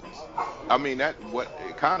helps. I mean, what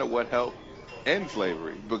helped end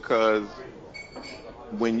slavery, because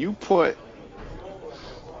when you put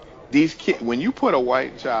when you put a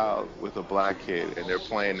white child with a black kid and they're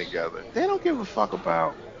playing together, they don't give a fuck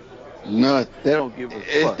about. No, they don't give a fuck.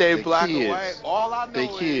 If they black or white, all I know they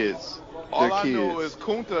kids. All I know is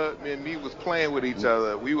Kunta and me was playing with each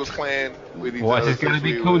other. We was playing with each other. What's it gonna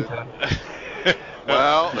be Kunta?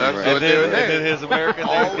 Well, that's what they're saying. And then his American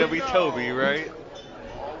name's gonna be Toby, right?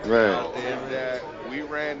 Right. And that we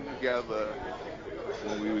ran together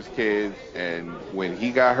when we was kids, and when he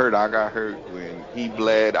got hurt, I got hurt. When he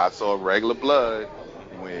bled, I saw regular blood.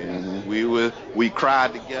 When we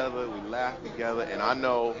cried together, we laughed together, and I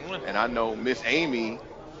know Miss Amy,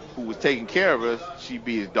 who was taking care of us, she'd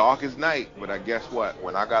be as dark as night. But I guess what?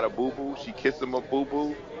 When I got a boo-boo, she kissing my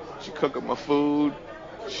boo-boo, she cooking my food,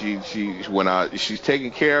 she's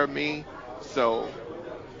taking care of me. So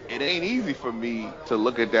it ain't easy for me to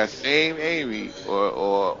look at that same Amy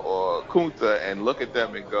or Kunta and look at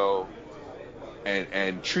them and go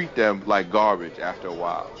and treat them like garbage after a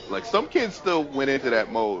while. Like some kids still went into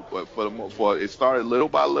that mode, but for it started little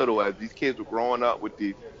by little as these kids were growing up with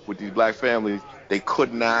these black families. They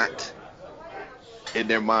could not, in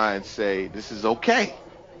their minds, say this is okay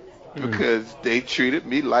because they treated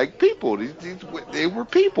me like people. They were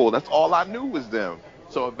people. That's all I knew was them.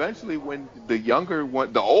 So eventually, when the younger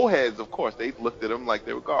one, the old heads, of course, they looked at them like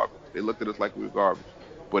they were garbage. They looked at us like we were garbage.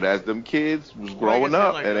 But as them kids was growing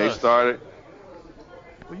up and they started,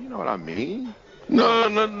 well, you know what I mean? No,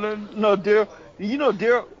 Daryl. You know,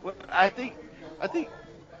 Daryl. I think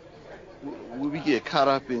when we get caught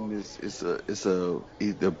up in this, it's a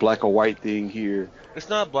either black or white thing here. It's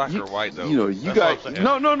not black or white though. You know, you got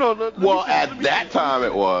no. Well, at that time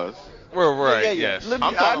it was. Well, right. Yeah. Yes.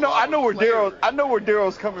 I know where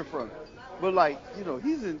Daryl's coming from, but like you know,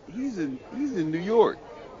 he's in New York,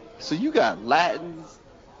 so you got Latins,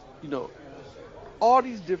 you know. All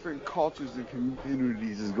these different cultures and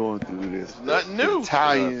communities is going through this. Nothing new.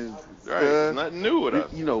 Italians, right? Nothing new with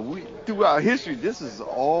us. You know, we throughout history, this is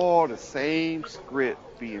all the same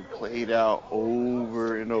script being played out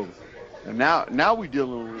over and over. And now we're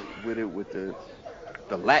dealing with it with the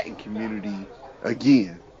the Latin community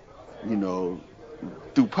again, you know,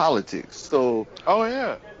 through politics. So,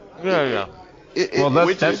 yeah.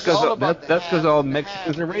 That's because all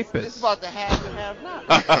Mexicans are rapists. It's about the have and have not.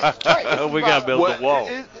 Right, we gotta build the wall.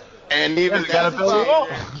 And even gotta build a wall.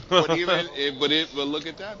 But look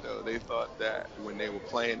at that though. They thought that when they were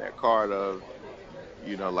playing that card of,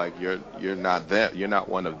 you know, like you're not them. You're not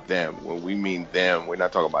one of them. When we mean them, we're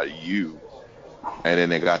not talking about you. And then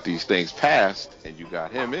they got these things passed, and you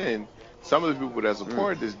got him in. Some of the people that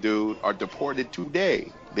supported this dude are deported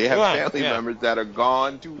today. They have family members that are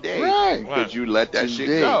gone today because you let that shit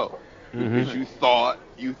go. Because you thought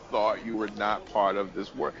you were not part of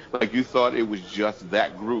this work. Like you thought it was just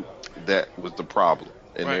that group that was the problem,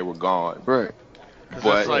 and they were gone. Right.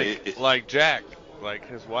 But like Jack, like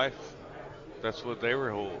his wife, that's what they were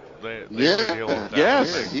holding. They were dealing with that.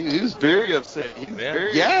 Yes. He was very upset.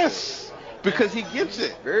 Because he gets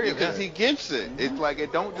it. He gets it. It's like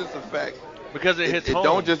it don't just affect. Because it hits home. It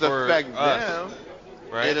don't just affect us. them.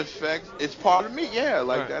 Right. It affects. It's part of me. Yeah,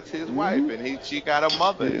 like that's his wife, and she got a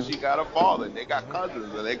mother, and she got a father, and they got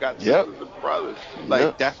cousins, and they got sisters and brothers.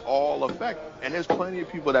 Like that's all affect. And there's plenty of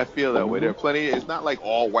people that feel that way. There are plenty. It's not like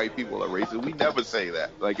all white people are racist. We never say that.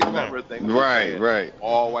 Like it's never a thing. Right.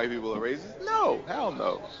 All white people are racist. No, hell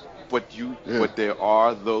no. But there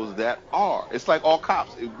are those that are. It's like all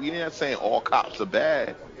cops. We're not saying all cops are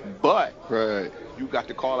bad, but you got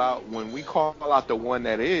to call out when we call out the one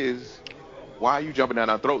that is. Why are you jumping down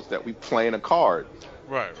our throats that we playing a card?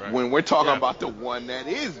 Right. When we're talking about the one that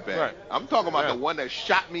is bad. Right. I'm talking about the one that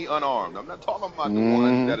shot me unarmed. I'm not talking about the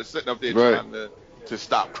ones that are sitting up there trying to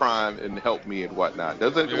stop crime and help me and whatnot.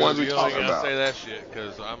 Those are the ones we're talking about. I say that shit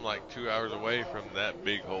because I'm like 2 hours away from that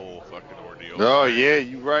big whole fucking ordeal. Oh yeah,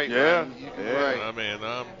 you right. Yeah, right. I mean,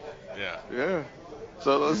 yeah.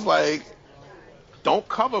 So it's like, don't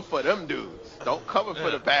cover for them dudes. Don't cover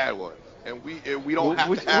for the bad ones. And we don't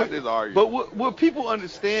have to have this argument. But what people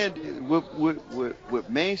understand, with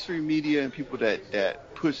mainstream media and people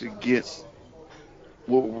that push against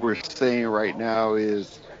what we're saying right now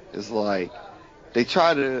is like they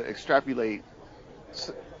try to extrapolate,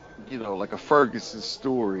 you know, like a Ferguson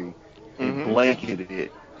story and blanket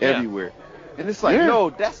it everywhere. And it's like,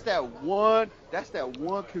 no, that's that one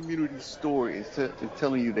community story is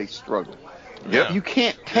telling you they struggle. Yeah. You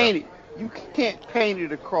can't paint it. You can't paint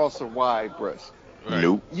it across a wide brush. Right.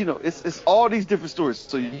 Nope. You know, it's all these different stories.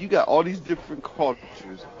 So you got all these different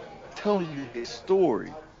cultures telling you their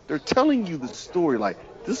story. They're telling you the story like,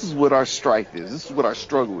 this is what our strife is. This is what our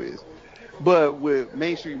struggle is. But what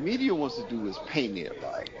mainstream media wants to do is paint it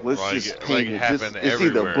like, let's just paint it. It's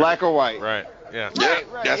either black or white. Right. Yeah. Right.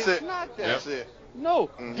 That's it's it. Not that. That's it. No,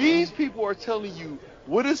 these people are telling you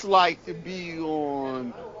what it's like to be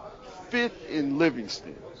on 5th and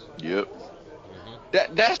Livingston. Yep.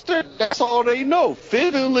 That's all they know.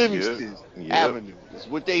 5th and Livingston Avenue is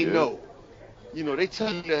what they know. You know, they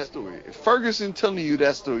tell you that story. Ferguson telling you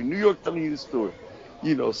that story. New York telling you the story.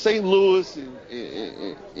 You know, St. Louis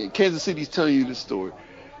and Kansas City's telling you the story.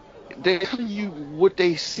 They're telling you what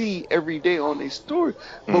they see every day on their story.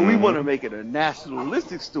 But we want to make it a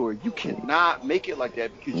nationalistic story. You cannot make it like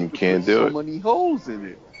that because you can't put so many holes in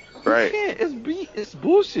it. Right. You can't. It's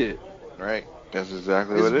bullshit. Right. That's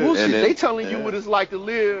exactly It's what it is. bullshit. And then, they telling you what it's like to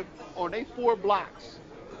live on they 4 blocks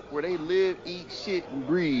where they live, eat, shit, and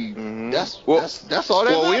breathe. That's all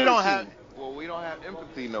that matters. We don't have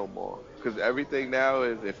empathy no more because everything now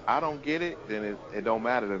is if I don't get it, then it don't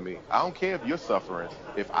matter to me. I don't care if you're suffering.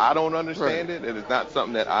 If I don't understand it and it's not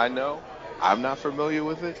something that I know, I'm not familiar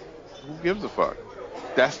with it. Who gives a fuck?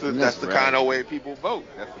 That's the kind of way people vote.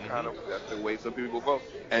 That's the way some people vote.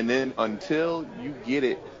 And then until you get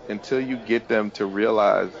it, until you get them to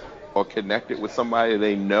realize or connect it with somebody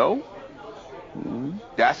they know,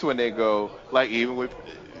 that's when they go, like even with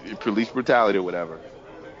police brutality or whatever,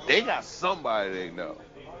 they got somebody they know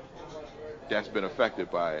that's been affected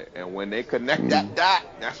by it. And when they connect that dot,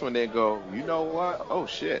 that's when they go, you know what? Oh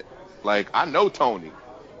shit. Like I know Tony.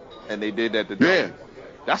 And they did that to Tony.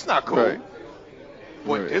 That's not cool. Right.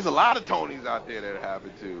 But there's a lot of Tonys out there that it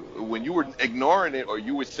happened to. When you were ignoring it or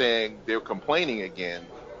you were saying they're complaining again,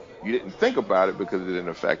 you didn't think about it because it didn't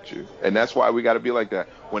affect you. And that's why we got to be like that.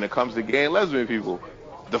 When it comes to gay and lesbian people,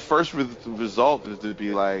 the first result is to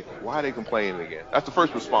be like, why are they complaining again? That's the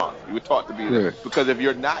first response. You were taught to be there. Because if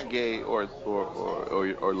you're not gay or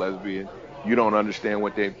lesbian, you don't understand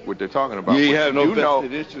what they're talking about. You have no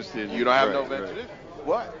vested interest in it. You don't have no vested interest.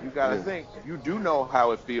 But you got to think, you do know how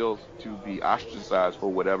it feels to be ostracized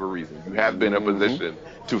for whatever reason. You have been in a position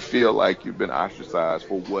to feel like you've been ostracized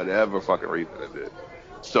for whatever fucking reason it is.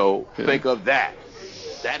 So think of that.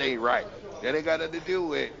 That ain't right. That ain't got nothing to do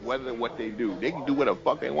with what they do. They can do what the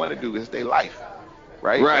fuck they want to do. It's their life,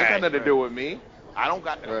 right? Right. It ain't got nothing to do with me. I don't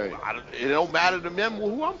got. Right. It don't matter to them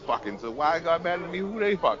who I'm fucking. So why it got matter to me who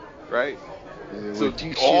they fucking, right? Yeah, so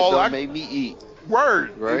you all that made me eat.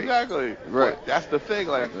 Word, right? Exactly. Right. But that's the thing.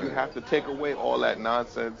 Like you have to take away all that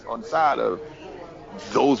nonsense on the side of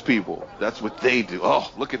those people. That's what they do.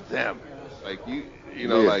 Oh, look at them. Like you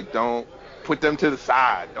know, like don't put them to the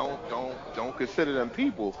side. Don't consider them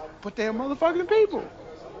people. But they're motherfucking people.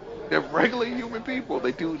 They're regular human people.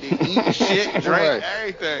 They eat shit, drink,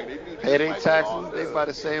 everything. They do pay their taxes. They buy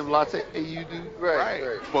the same latte you do.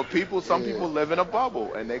 Right. But some people live in a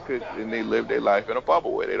bubble, and they live their life in a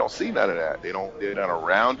bubble where they don't see none of that. They're not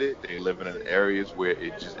around it. They live in areas where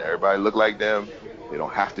it just everybody look like them. They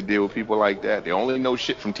don't have to deal with people like that. They only know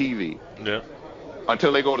shit from TV. Yeah.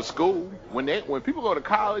 Until they go to school. When people go to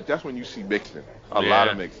college, that's when you see mixing. A lot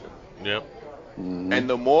of mixing. Yep. Mm-hmm. And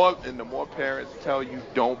the more parents tell you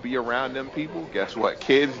don't be around them people, guess what?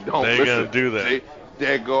 Kids don't listen. They're gonna do that.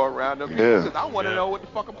 They go around them people because I want to know what the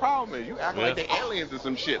fucking problem is. You act like they're aliens or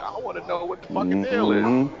some shit. I want to know what the fucking deal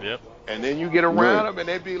is. Yep. And then you get around them and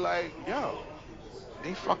they be like, yo,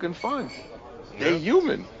 they fucking fun. They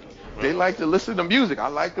human. They like to listen to music. I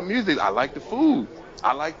like the music. I like the food.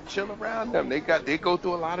 I like to chill around them. They go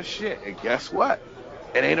through a lot of shit. And guess what?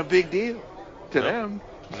 It ain't a big deal to them.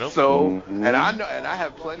 Nope. So, and I know, and I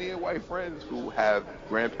have plenty of white friends who have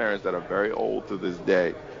grandparents that are very old to this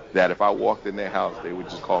day, that if I walked in their house, they would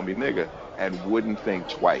just call me nigga and wouldn't think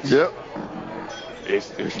twice. Yep.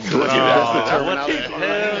 It's look at that. What the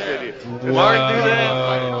hell? Martin do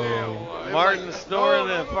that? Martin snoring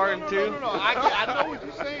and farting too? No. I know what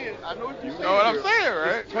you're saying. You know what I'm saying,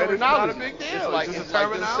 right? And it's not a big deal. It's just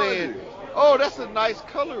like them saying, oh, that's a nice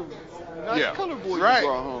color boy you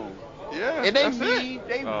brought home. Yeah, and they really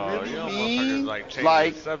mean like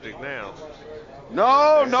changing the subject now. No,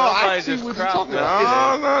 I see what you're talking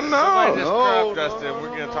about. Somebody just crop dusted. We're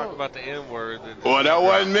gonna talk about the N-word. Well, that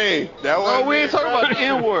wasn't me. We ain't talking about the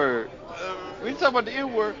N-word. We ain't talking about the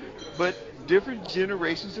N-word, but different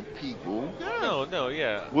generations of people.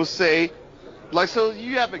 Will say. Like, so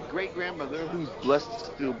you have a great grandmother who's blessed to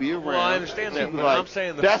still be around. Well, I understand that, but I'm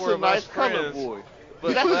saying the that's four a of nice us color friends, boy.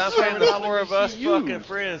 But I'm saying the four of us fucking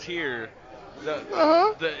friends here,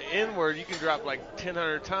 the N-word you can drop like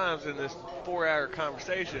 1,000 times in this 4-hour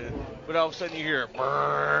conversation, but all of a sudden you hear and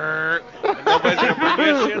nobody's gonna bring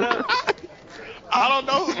that shit up. I don't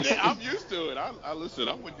know. I'm used to it. I listen.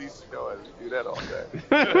 I'm with these shows. We do that all day.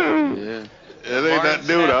 Yeah. It ain't that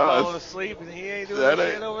new to us. Falling asleep and he ain't doing that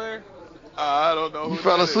shit over there. I don't know. You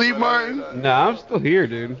fell asleep, Martin? Nah, I'm still here,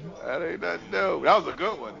 dude. That ain't nothing new. That was a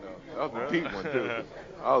good one, though. That was a deep one, too.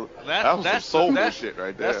 That was some soulful shit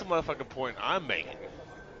right there. That's the motherfucking point I'm making.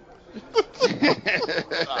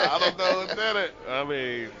 I don't know what did it. I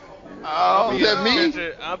mean, I'll be in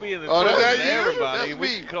the that's with you? everybody. That's We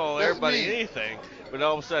me. can call That's everybody me. anything, but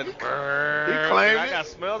all of a sudden, claimed I it. got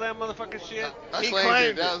to smell that motherfucking shit. I He claimed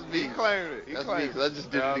claimed it. That was me. He claimed it. That's me, 'cause I just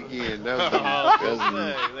did it again. That was Oh,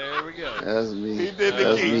 me. there we go. That's me. He did the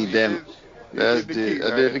That's key. me, damn it. I did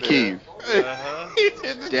the key. He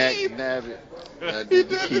did the Dag key. nabbit. I did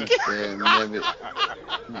the key. Dag nabbit.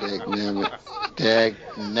 Dag nabbit. Dag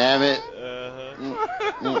nabbit.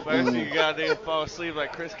 First you goddamn fall asleep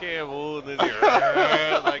like Chris Campbell, and then you're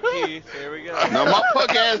like Keith. There we go. No, my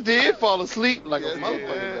punk ass did fall asleep like a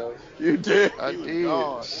motherfucker. Though. You did. I He was did.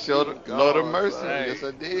 gone. Show the He was Lord of gone, mercy. son. Yes,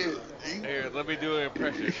 I did. Here, let me do an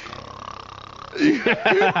impression.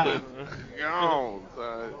 Gone,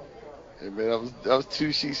 son. Hey, man, I was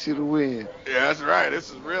 2 sheets to the wind. Yeah, that's right. This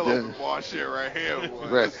is real open bar shit right here, boy.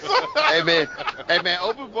 Right. Hey man,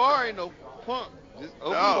 open bar ain't no punk. Just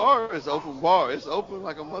open bar is open bar. It's open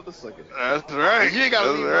like a mother sucker. That's right. You ain't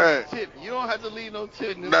gotta leave no tip. You don't have to leave no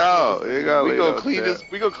tip. No, you gotta leave no clean tip. this.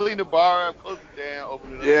 We gonna clean the bar up, close it down,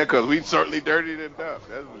 open it up. Yeah, because we certainly dirtied it up.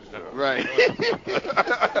 That's for sure. Right.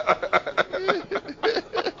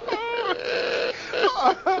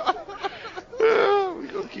 We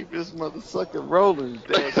gonna keep this mother sucker rolling.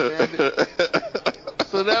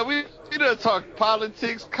 So now we done talk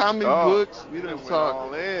politics, comic books. We done talk.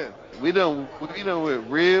 All in. We done went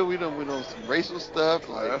real. We done went on some racial stuff.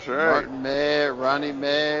 Like That's right. Martin mad, Ronnie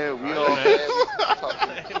mad. We all mad.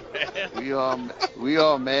 We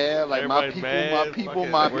all mad. Like Everybody my people.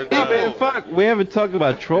 We're Hey, man, fuck. We haven't talked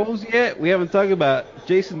about trolls yet. We haven't talked about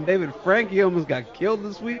Jason David Frank. He almost got killed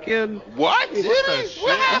this weekend. What? Did he?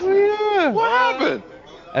 What happened? Oh, yeah. What happened?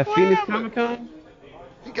 At Phoenix Comic Con?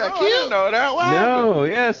 He got I killed. didn't know that. What happened? No,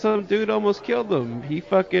 yeah, some dude almost killed him.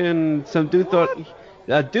 Some dude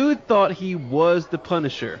thought he was the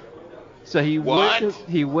Punisher. So he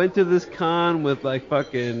went to this con with like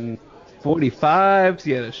fucking 45s.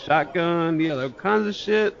 He had a shotgun. He had all kinds of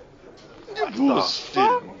shit. You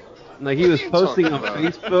bullshit. Like he was posting on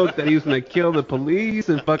Facebook that he was gonna kill the police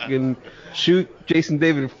and fucking shoot Jason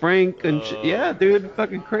David Frank and yeah, dude,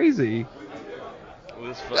 fucking crazy.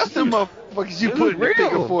 That's the motherfuckers you put in the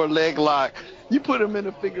figure for a leg lock. You put him in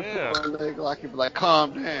the figure for a leg lock and be like,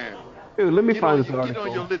 calm down. Dude, let me find this article. Get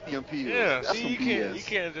on your lithium pills. Yeah, That's see, you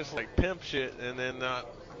can't just like pimp shit and then not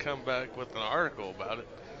come back with an article about it.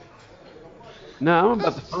 No, I'm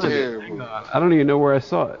about to find it. Hang on. I don't even know where I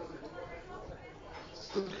saw it.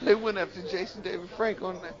 They went after Jason David Frank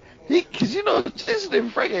on that. Because you know, Jason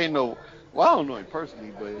David Frank ain't no. Well, I don't know him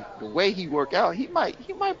personally, but the way he work out, he might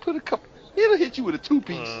put a couple. He'll hit you with a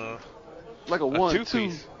 2-piece, like a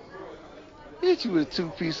 1-2. He'll hit you with a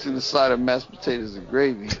 2-piece in the side of mashed potatoes and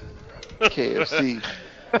gravy. KFC.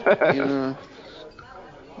 you know.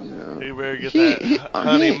 You better get that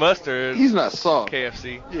honey mustard. He's not soft.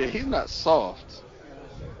 KFC. Yeah, he's not soft.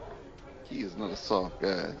 He is not a soft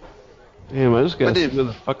guy. Damn, I just got to see where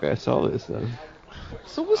the fuck I saw this though.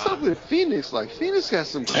 So what's up with Phoenix? Like Phoenix got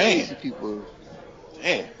some crazy people.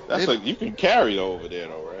 Damn, that's like you can carry over there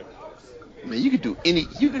though, right? Man, you could do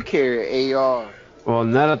you could carry an AR. Well,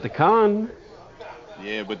 not at the con.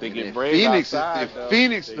 Yeah, but they get brave Phoenix, outside.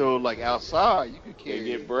 Phoenix though, like outside, you could carry. They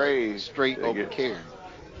get brave. Straight over carry.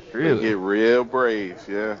 Really? They get real brave,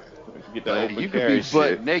 yeah. You could be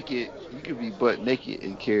butt naked. You could be butt naked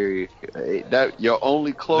and carry that. Your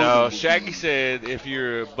only clothing. No, Shaggy said if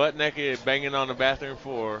you're butt naked banging on the bathroom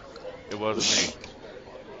floor, it wasn't me.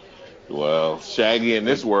 Well, Shaggy in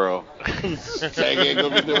this world, Shaggy ain't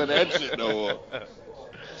gonna be doing that shit no more.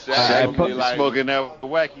 Shaggy gonna be like smoking that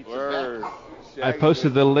wacky word. I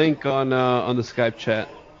posted the link on the Skype chat.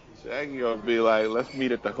 Shaggy gonna be like, let's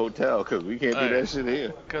meet at the hotel because we can't do that shit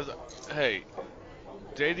here. Because hey,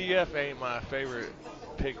 JDF ain't my favorite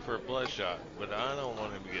pick for Bloodshot, but I don't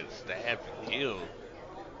want him to get stabbed and killed.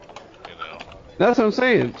 You know. That's what I'm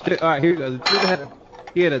saying. All right, here you go.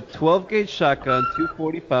 He had a 12-gauge shotgun,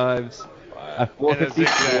 245s, a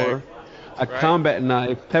 454, a combat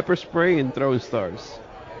knife, pepper spray, and throwing stars.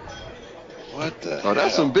 What the? Oh,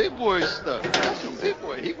 that's some big boy stuff. That's some big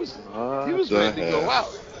boy. He was ready to go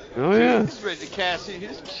out. Oh yeah. He was ready to cash in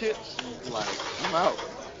his chips. Like I'm out.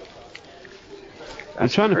 I'm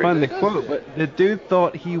trying to find the quote, but the dude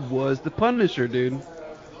thought he was the Punisher, dude.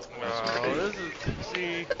 Oh,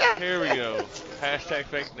 see, here we go. Hashtag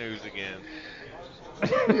fake news again.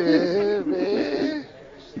 Yeah, man.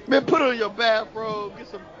 Man, put on your bathrobe, get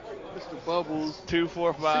some Mr. Bubbles. 2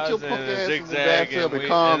 4 5s and a zigzag, and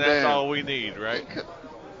that's all we need, right?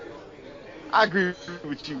 I agree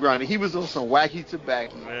with you, Ronnie. He was on some wacky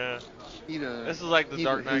tobacco. Yeah. This is like the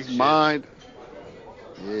Dark Knight his mind.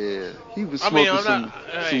 Yeah, he was smoking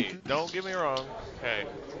hey, don't get me wrong. Hey,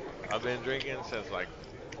 I've been drinking since like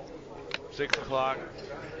 6 o'clock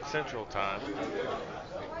Central Time.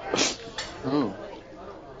 Oh.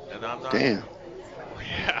 And I'm not. Damn.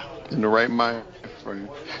 Yeah. In the right mind frame.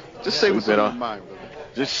 Just say what's on your mind, brother.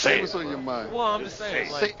 Just say what's on your mind. Well, I'm just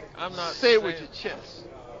saying. I'm not. Say it with your chest.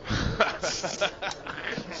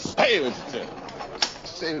 Say it with your chest.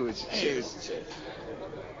 Say it with your chest.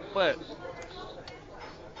 But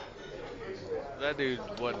that dude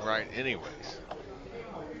wasn't right anyways.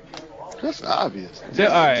 That's obvious. Yeah,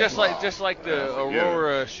 all right. Just like the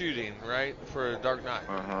Aurora shooting, right? For Dark Knight.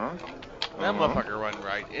 That motherfucker wasn't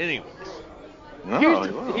right anyways.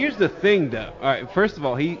 No, here's the thing, though. All right, first of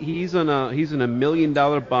all, he's on a $1 million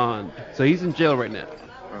bond, so he's in jail right now.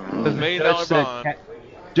 $1 million bond.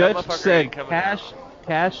 Judge said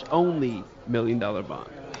cash only $1 million bond.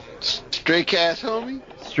 Straight cash, homie.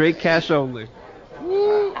 Straight cash only.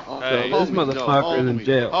 Woo. Hey, this motherfucker is in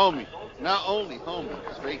jail. Homie, not only homie,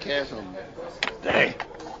 straight cash, homie. Dang.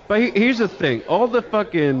 But here's the thing: all the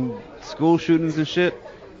fucking school shootings and shit.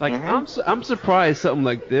 Like, I'm surprised something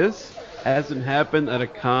like this hasn't happened at a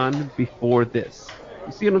con before this.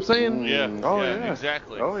 You see what I'm saying? Yeah. Oh yeah.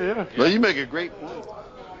 Exactly. Oh yeah. Well, you make a great point.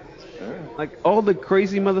 Like all the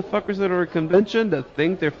crazy motherfuckers that are at a convention that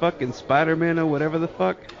think they're fucking Spider-Man or whatever the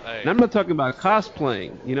fuck. Hey. And I'm not talking about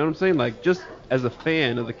cosplaying. You know what I'm saying? Like just as a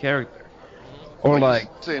fan of the character. Or like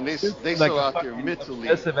saying they like so out there mentally.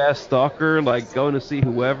 Aggressive ass stalker, like going to see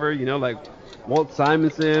whoever, you know, like Walt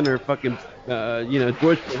Simonson or fucking,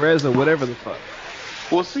 George Perez or whatever the fuck.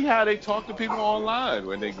 Well, see how they talk to people online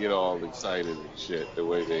when they get all excited and shit. The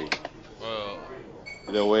way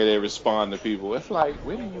they respond to people. It's like,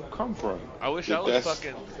 where do you come from? I wish I was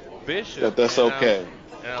fucking Bishop. That's okay.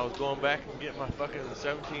 And I was going back and getting my fucking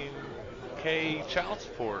 $17K child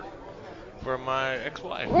support for my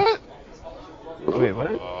ex-wife. What? Wait,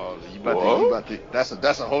 what? You about to,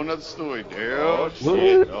 that's a whole nother story, Daryl.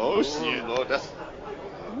 Oh shit, Lord, that's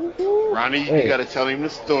Ronnie. You gotta tell him the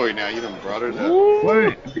story now. You done brought it up.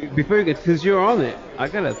 Wait, before you get, because you're on it, I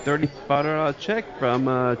got a $35 check from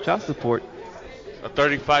child support. A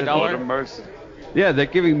 $35? Mercy. Yeah, they're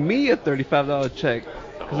giving me a $35 check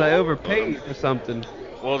because I overpaid for something.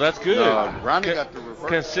 Well, that's good. No, Ronnie got the reverse.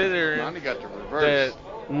 Considering Ronnie got the reverse.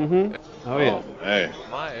 Oh yeah. Hey.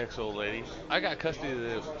 My ex-old lady, I got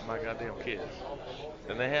custody of my goddamn kids,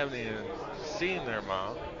 and they haven't even seen their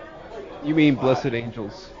mom. You mean blessed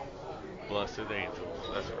angels? Blessed angels.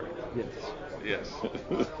 That's right. Yes. Yes.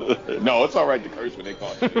 No, it's all right to curse when they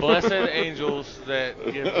call you. Blessed angels that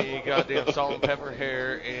give me goddamn salt and pepper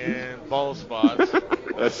hair and bald spots.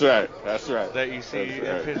 That's right. That's right. That you see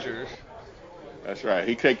in pictures. That's right.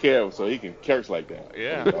 He take care of them so he can curse like that.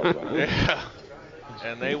 Yeah. Yeah.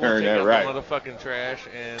 And they will take up the motherfucking trash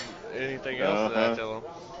and anything else that I tell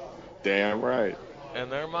them. Damn right.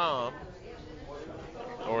 And their mom,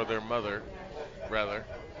 or their mother, rather,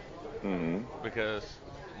 because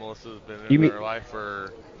Melissa's been in their life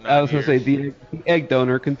for 9 years. I was going to say the egg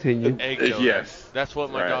donor, continue. Egg donor. Yes. That's what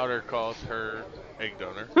my daughter calls her egg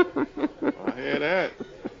donor. I hear that.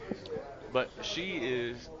 But she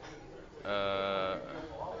is, well,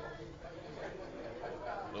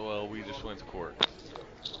 we just went to court.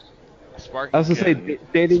 Sparky I was going to say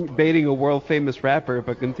dating a world famous rapper,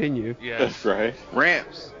 but continue. Yeah. That's right.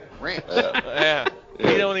 Ramps. Yeah.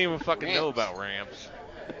 He don't even fucking know about ramps.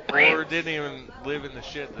 Or didn't even live in the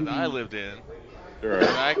shit that I lived in. Right.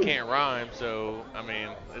 I can't rhyme, so, I mean,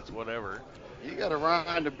 it's whatever. You got to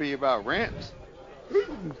rhyme to be about ramps.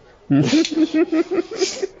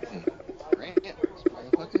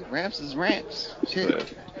 Ramps is ramps.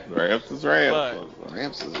 Shit. Ramps is ramps. But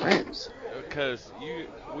ramps is ramps. Because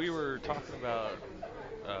we were talking about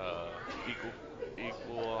equal.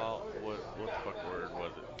 What the fuck word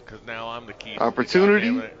was it? Because now I'm the key.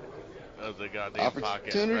 Opportunity. Of the goddamn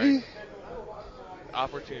opportunity. Podcast, right?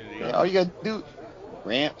 Opportunity. Yeah, all you gotta do,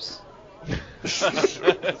 ramps. So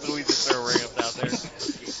we just throw ramps out there.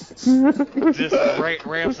 Just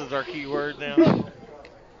ramps is our key word now.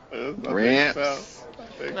 Ramps.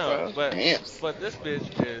 No, but ramps. But this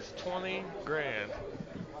bitch is 20 grand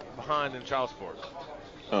behind in child support.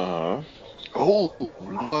 Oh,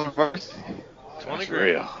 20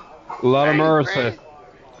 grand. A lot of mercy.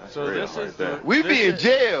 So this is we be in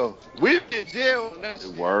jail. We be in jail.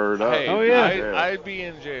 Word up. Hey, oh yeah. I'd be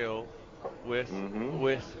in jail with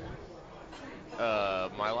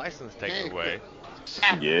my license taken away.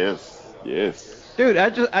 Yes. Dude, I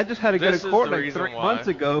just had to go to court like 3 months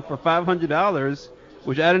ago for $500,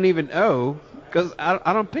 which I didn't even owe, because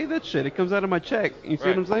I don't pay that shit. It comes out of my check. You see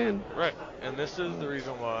what I'm saying? Right. And this is the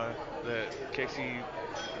reason why that Casey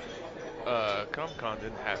Comic-Con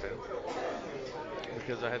didn't happen.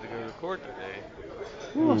 Because I had to go to court today.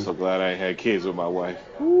 I'm so glad I ain't had kids with my wife.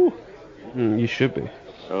 You should be.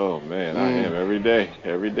 Oh man, I am every day.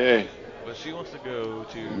 But she wants to go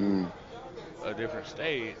to a different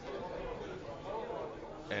state,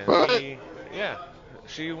 and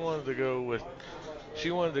she wanted to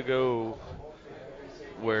go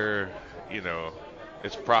where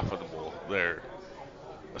it's profitable there.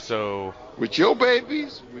 So with your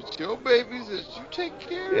babies that you take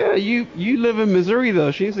care of. Yeah, you live in Missouri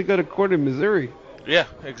though. She needs to go to court in Missouri. Yeah,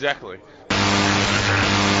 exactly.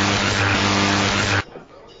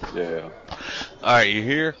 Yeah. All right, you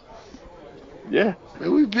here? Yeah.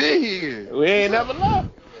 Man, we been here. We ain't never left.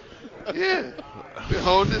 Yeah. We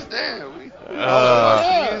holding this down.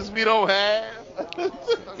 Kids we don't have.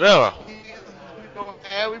 No.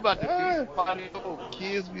 We about to feed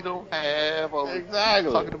kids we don't have.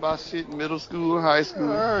 Exactly. Talking about shit in middle school, high school.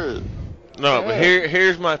 No, but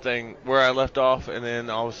here's my thing where I left off, and then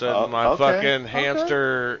all of a sudden my fucking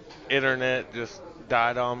hamster internet just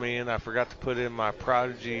died on me, and I forgot to put in my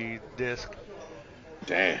Prodigy disc.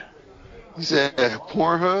 Damn. You said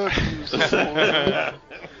Pornhub?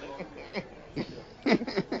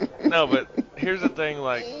 No, but here's the thing,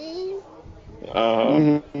 like,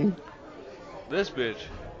 this bitch.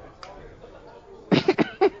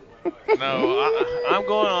 No, I'm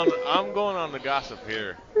going on the gossip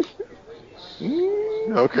here.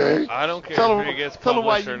 Okay. I don't care if it gets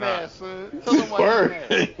published or not. Tell them why you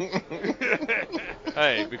mad.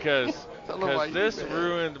 Hey, because this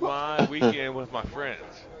ruined my weekend with my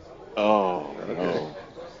friends. Oh no.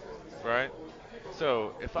 Right?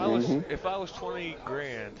 So if I was 20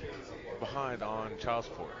 grand behind on child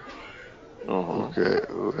support. Okay,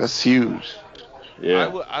 that's huge. Yeah.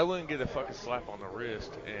 I wouldn't get a fucking slap on the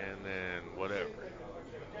wrist and then whatever.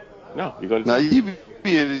 No, you go to Now jail. you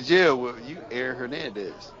be in the jail with you, Aaron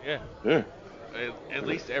Hernandez. Yeah. Yeah. At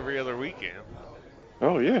least every other weekend.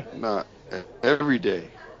 Oh yeah. Not every day.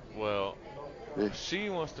 Well, she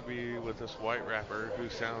wants to be with this white rapper who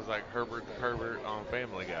sounds like Herbert the Pervert on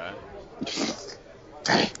Family Guy.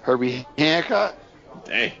 Herbie Hancock.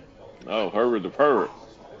 Dang. No, Herbert the Pervert.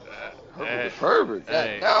 Herbert the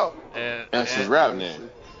Pervert. No. That's his rap name.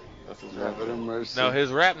 That's his rap name. No,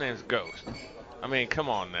 his rap name's Ghost. I mean, come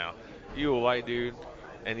on now. You a white dude,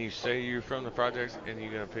 and you say you're from the projects, and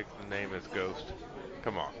you're gonna pick the name as Ghost.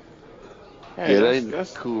 Come on. Hey, yeah,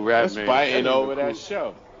 that's cool rap that's name. Fighting over cool. that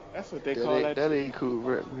show. That's what they call that. That ain't cool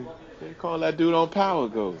rap name. They call that dude on Power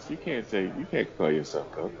Ghost. You can't call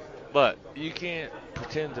yourself Ghost. But you can't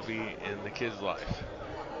pretend to be in the kid's life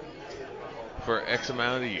for X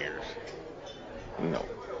amount of years. No.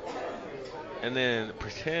 And then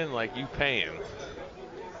pretend like you paying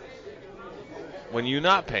when you're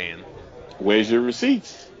not paying. Where's your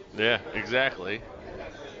receipts? Yeah, exactly.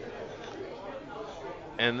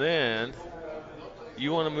 And then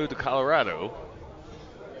you want to move to Colorado.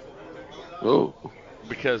 Oh.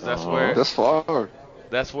 Because that's where. That's far.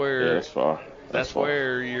 That's where. Yeah, that's far. That's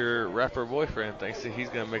where your rapper boyfriend thinks that he's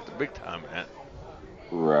gonna make the big time at.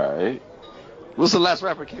 Right. What's the last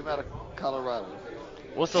rapper came out of Colorado?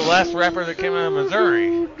 What's the last rapper that came out of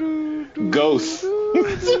Missouri? Ghost.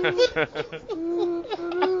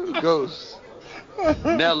 Ghost.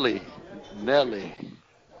 Nelly.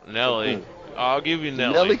 I'll give you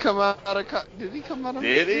Nelly. Did Nelly come out of? Did he come out of?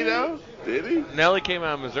 Did he though? Did he? Nelly came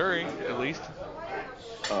out of Missouri, at least.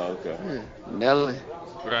 Oh, okay. Yeah. Nelly.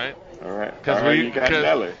 Right. All right.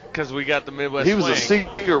 Because we got the Midwest. He was swing.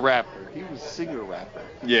 a singer rapper.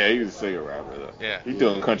 Yeah, he was a singer rapper though. Yeah. He's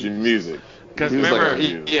doing country music. Because remember,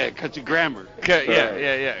 like country grammar.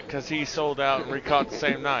 Yeah. Because he sold out and recaught the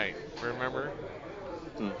same night. Remember?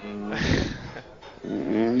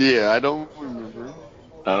 Yeah, I don't remember.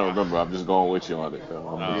 I don't remember. I'm just going with you on it though.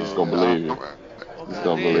 I'm just gonna believe you. Just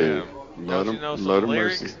gonna believe. Don't you know some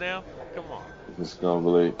lyrics now? Come on. Just gonna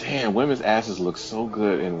believe. Damn, women's asses look so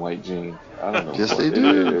good in white jeans. I don't know Yes, what they it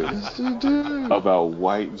do. is Yes, they do. about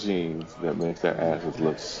white jeans that makes their asses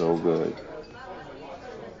look so good.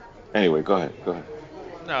 Anyway, go ahead.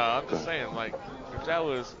 No, I'm just saying, like, if that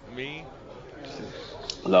was me.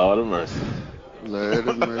 Lord of mercy. Lord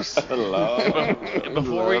of mercy.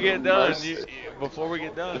 Before we get done,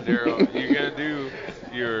 Daryl, you're gonna do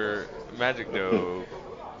your Magic Dough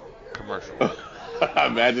commercial.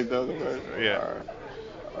 Magic Dough commercial. Yeah.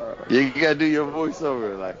 All right. You gotta do your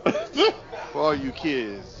voiceover, like for all you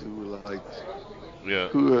kids who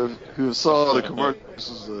who have saw the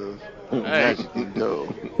commercials of Magic Dough.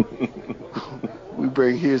 We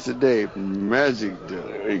bring here today Magic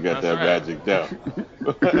Dough. We got that Magic Dough.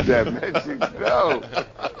 That Magic Dough.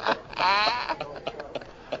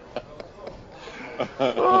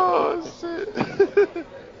 Oh shit.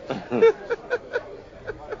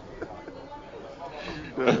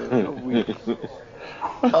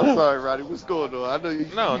 I'm sorry, Roddy. What's going on? I know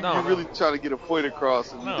you're really trying to get a point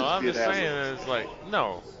across. And I'm just saying, it's like,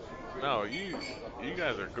 no, you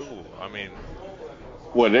guys are cool. I mean,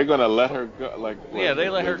 what, they're gonna let her go? Like, yeah, they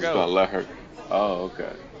let her go. Gonna let her. Oh,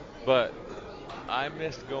 okay. But I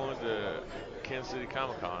missed going to Kansas City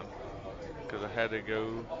Comic-Con because I had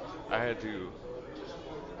to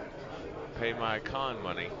pay my con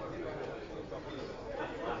money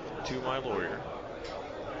to my lawyer.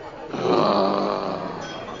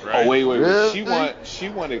 Right? Oh wait. Really? She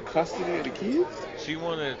wanted custody of the kids? She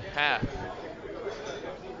wanted half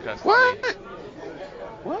custody.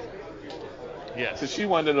 What? Yes. So she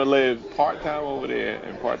wanted to live part-time over there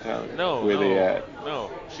and part-time where they at? No,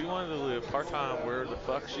 she wanted to live part-time where the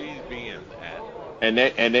fuck she's being at. And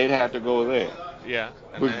they'd have to go there. Yeah.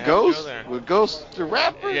 With Ghost? With Ghost the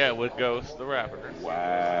rapper? Yeah, with Ghost the rapper.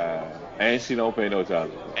 Wow. And she don't pay no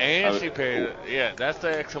child support. And she paid it. Yeah, that's the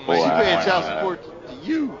exclamation. She paying child support to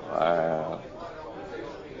you. Wow.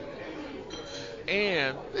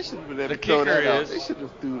 And they should have the kicker is they should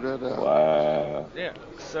have threw that out. Wow. Yeah.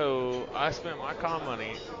 So I spent my con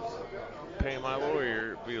money paying my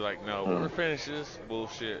lawyer. Be like, no, we're finishing this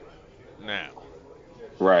bullshit now.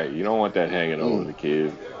 Right. You don't want that hanging over the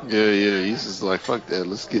kid. Yeah. He's just like, fuck that.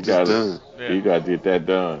 Let's get this done. Yeah. You gotta get that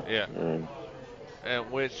done. Yeah.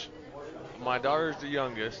 And which my daughter's the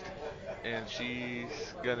youngest, and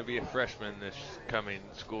she's gonna be a freshman this coming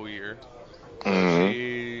school year.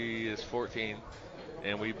 She is 14,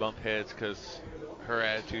 and we bump heads because her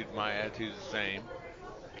attitude, my attitude is the same.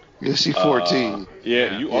 Yeah, she's 14. All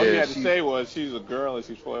you had to say was she's a girl and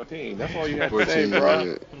she's 14. That's all you had to say,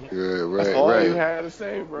 bro. Yeah, right. That's all you had to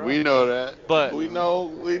say, bro. We know that. But we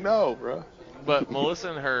know, bro. But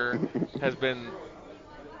Melissa and her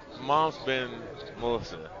Mom's been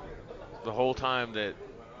Melissa the whole time that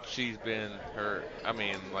she's been her. I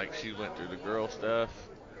mean, like, she went through the girl stuff,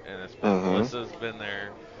 and it's been Melissa's been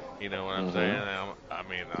there. You know what I'm saying? I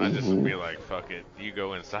just would be like, fuck it. You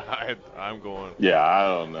go inside. I'm going. Yeah, I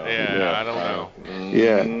don't know. Yeah, I don't know.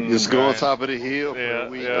 Yeah, just go on top of the hill for a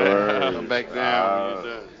week. Come back down when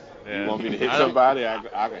you're done. You want me to hit somebody?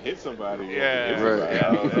 I can hit somebody. Yeah, right.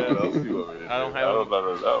 I don't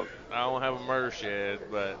have a murder shed,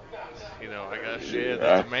 but I got a shed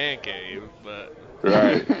that's a man cave. But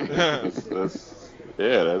right. that's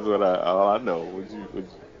what all I know. What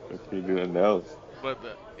you doing else? But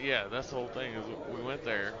that's the whole thing. Is we went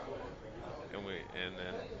there, and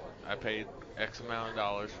then I paid X amount of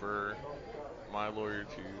dollars for my lawyer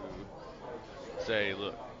to say,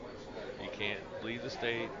 look, you can't leave the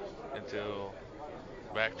state until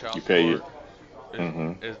back child support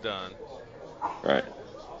is done. Right.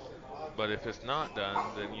 But if it's not done,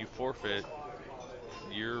 then you forfeit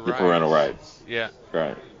your rights. Parental rights. Yeah.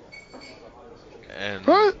 Right. And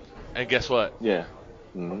guess what? Yeah.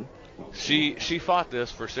 She fought this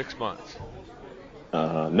for 6 months.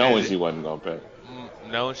 Knowing she wasn't gonna pay.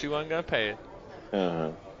 Knowing she wasn't gonna pay it.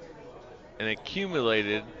 And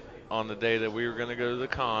accumulated on the day that we were gonna go to the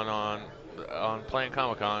con on Plant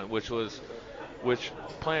Comic Con, which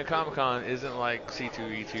Plant Comic Con isn't like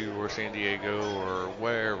C2E2 or San Diego or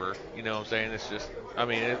wherever. You know what I'm saying? It's just,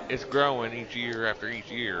 it's growing each year after each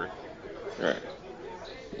year. Right.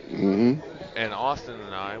 And Austin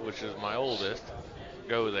and I, which is my oldest,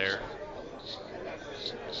 go there.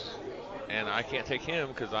 And I can't take him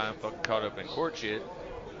because I'm fucking caught up in court shit.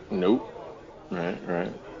 Nope.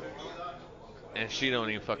 Right. And she don't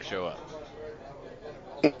even fucking show up.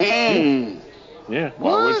 Yeah.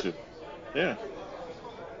 Why would you? Yeah.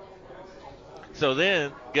 So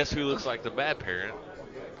then, guess who looks like the bad parent?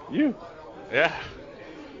 You. Yeah.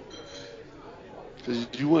 Because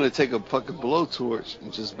you want to take a fucking blowtorch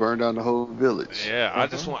and just burn down the whole village. Yeah, I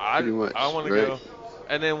just want. I want to go.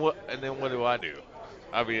 And then what? And then what do?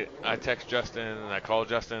 I text Justin and I call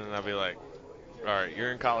Justin and I'll be like, all right,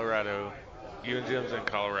 you're in Colorado. You and Jim's in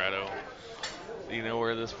Colorado. You know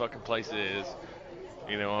where this fucking place is.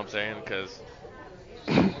 You know what I'm saying? Because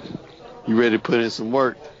you ready to put in some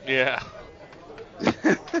work? Yeah.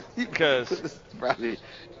 Because you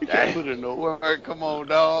can't put in no work. Come on,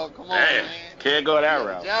 dog. Come on, man. Can't go that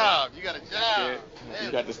route. You got a job.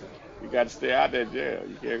 You got to stay out that jail.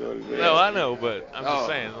 You can't go to jail. No, I know, but I'm just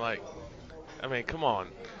saying, come on.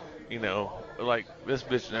 Like, this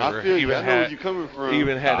bitch never I know where you're coming from.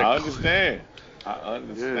 I understand.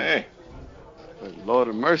 Yeah. But Lord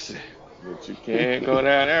of mercy. But you can't go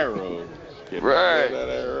down that road. Right. Go down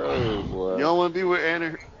that road, boy. You don't want to be with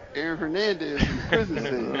Aaron Hernandez in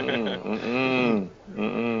the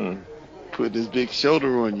prison. Put this big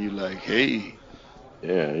shoulder on you like, hey.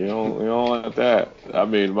 Yeah, you don't want that. I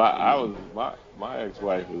mean, my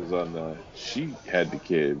ex-wife was on she had the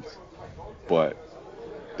kids, but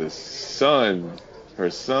her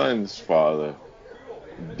son's father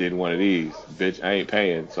did one of these. Bitch, I ain't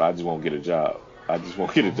paying, so I just won't get a job. I just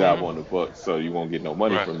won't get a job on the books, so you won't get no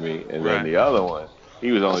money from me. And then the other one,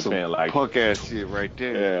 he was only paying like punk ass shit right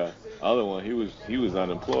there. Yeah. Other one, he was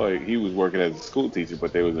unemployed. He was working as a school teacher,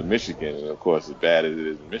 but they was in Michigan, and of course, as bad as it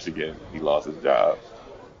is in Michigan, he lost his job.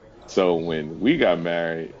 So when we got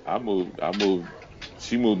married,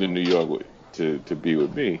 she moved to New York to be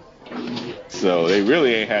with me. So they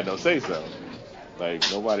really ain't had no say so. Like,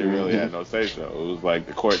 nobody really had no say so. It was like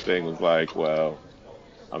the court thing was like, well,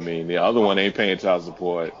 I mean, the other one ain't paying child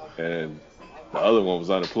support, and the other one was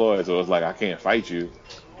unemployed, so it was like, I can't fight you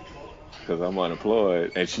because I'm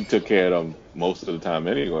unemployed. And she took care of them most of the time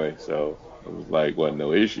anyway, so it was like, wasn't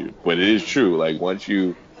no issue. But it is true, like, once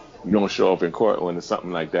you don't show up in court when there's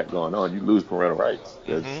something like that going on, you lose parental rights.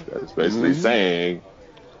 That's basically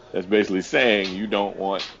saying you don't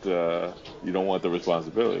want the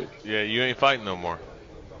responsibility. Yeah, you ain't fighting no more.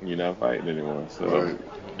 You're not fighting anymore. So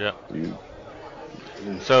yeah.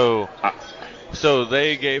 So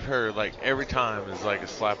they gave her, like, every time is like a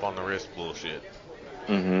slap on the wrist bullshit.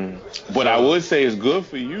 But I would say it's good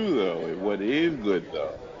for you though. What is good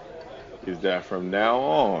though is that from now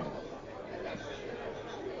on,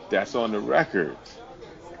 that's on the record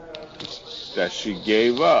that she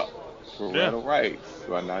gave up parental rights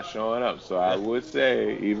by not showing up. So I would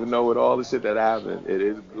say, even though with all the shit that happened, it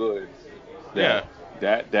is good.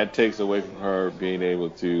 That takes away from her being able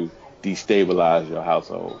to destabilize your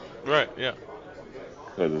household. Right. Yeah.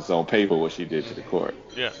 Because it's on paper what she did to the court.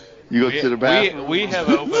 Yeah. You go to the bathroom. We have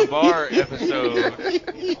an open bar episode.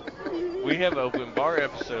 We have an open bar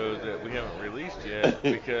episode that we haven't released yet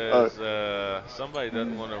because somebody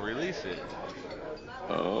doesn't want to release it.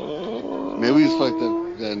 Oh. Man, we was fucked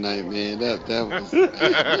up that night, man. That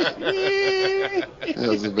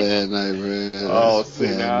was a bad night, man. Oh, see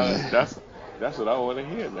now that's what I want to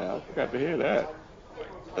hear now. I got to hear that.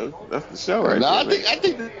 That's the show right now, there. I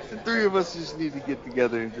think the three of us just need to get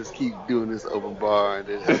together and just keep doing this open bar and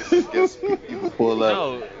then get people pull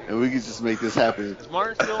up and we can just make this happen. Is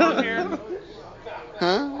Martin still on here?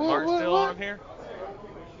 Huh? Martin still on here?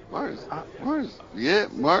 Martin.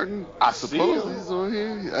 I suppose he's on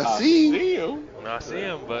here. I see him. I see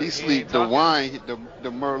him, but he sleep. The wine hit the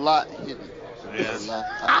Merlot hit him. Yes.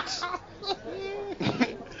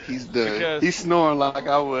 He's snoring like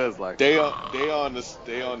I was. Like they on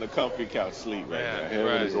the comfy couch sleep right now. Him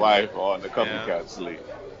and his wife are on the comfy couch sleep.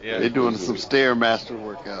 Yeah. They're doing some Stairmaster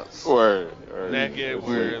workouts. Or naked,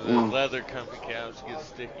 where the leather comfy couch gets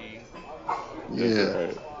sticky.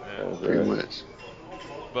 Yeah, pretty much.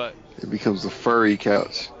 But it becomes a furry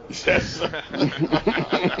couch.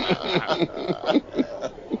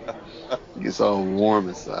 Gets all warm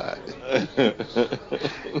inside.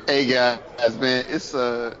 Hey guys, man, it's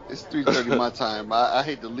 3:30 my time. I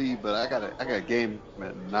hate to leave, but I got a game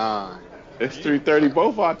at 9. It's 3:30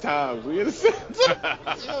 both our times. We in the same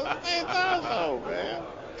time zone, man.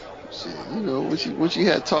 Shit, once you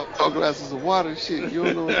had tall glasses of water, shit, you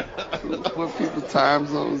don't know what people's time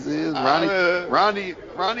zones is. Ronnie's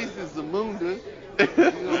is Zamunda.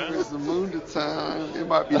 It's Zamunda time. It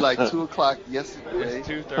might be like 2:00 yesterday. It's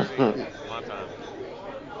 2:30 my time.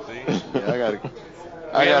 See? Yeah,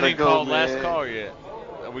 I gotta go, called man. last call yet.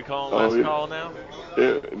 Are we calling last call now?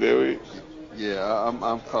 Did we? Yeah,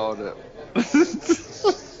 I'm called up.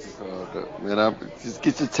 Man, just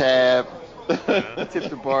get your tab. Tip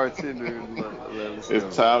the bartender and let us go.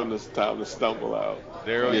 It's time to stumble out.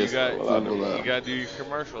 Daryl, you got to do your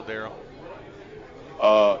commercial, Daryl.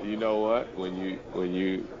 You know what?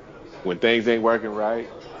 When things ain't working right,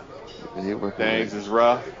 things is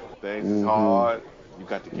rough, things is hard, you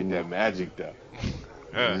got to get that magic dough.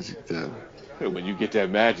 Magic dough. When you get that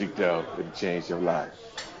magic dough, it'll change your life.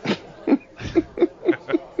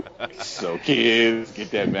 So kids,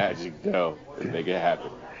 get that magic dough and make it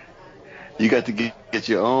happen. You got to get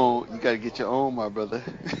your own. You got to get your own, my brother.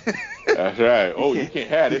 That's right. Oh, you can't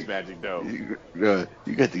have this magic dough. You got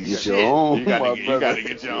to get your own. You got to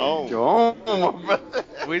get your own. Your own, my brother.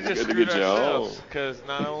 We just screwed ourselves because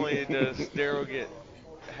not only does Daryl get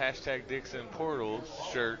hashtag Dixon Portals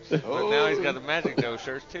shirts, but now he's got the Magic Dough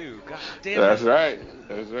shirts too. God damn it. That's right.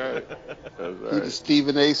 He's the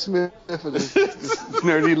Stephen A. Smith of this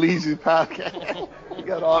Nerdy Legion podcast. You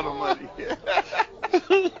got all the money.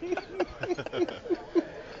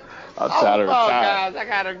 I'm tired of retiring. Guys, I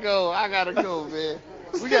gotta go, man.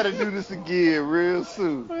 We gotta do this again real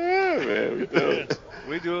soon. Yeah, man, we do it.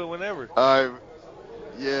 We do it whenever. All right.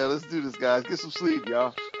 Yeah, let's do this, guys. Get some sleep,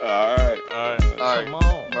 y'all. All right. Come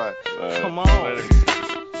on. Bye. Come on.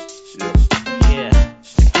 Yeah.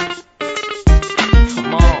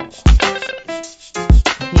 Come on.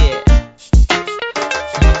 Yeah.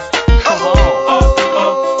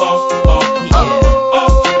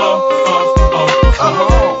 Come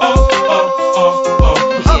on.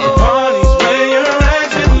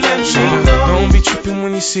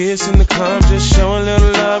 When you see us in the club, just show a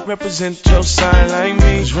little love, represent your side like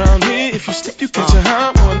me. 'Cause round here, if you slip, you get your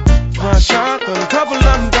hot one. One shot, but a couple of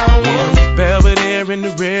them down one. Belvedere in the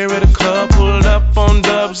rear of the club, pulled up on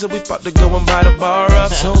dubs, and we about to go and buy the bar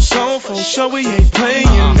up. So for sure we ain't playing,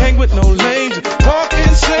 hang with no lames, walk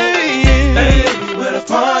insane. Hey, where the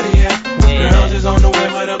party at? Girls is on the way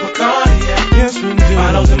with a Bacardi at. Yes, we do.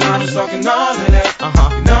 Bottles and models talking all of that.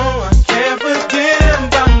 You know I can't forget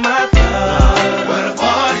about my thug. Where the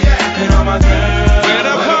party at? And all my girls. Where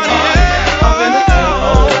the party at? Up in the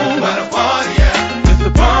club. Where the party at? If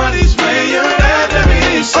the party's where you're at, let me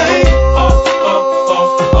hear you say.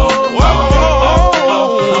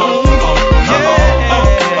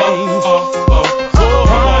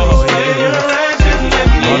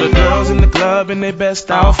 In their best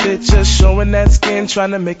outfit, just showing that skin,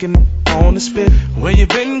 trying to make it on the spit. Where you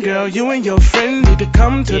been, girl? You and your friend need to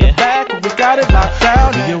come to the back. We got it locked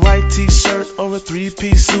down. Be a white t-shirt or a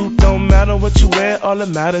 3-piece suit, don't matter what you wear. All that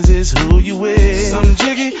matters is who you with. Some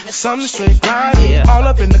jiggy, some straight grind. All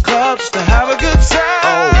up in the club just to have a good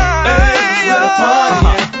time. Hey, where the party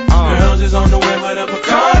at? Girls is on the way with a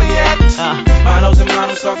Bacardi at. Models and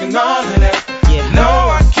models talking all of that. No,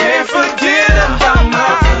 I can't forget about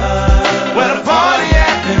my love. Where the party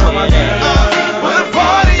at? And all my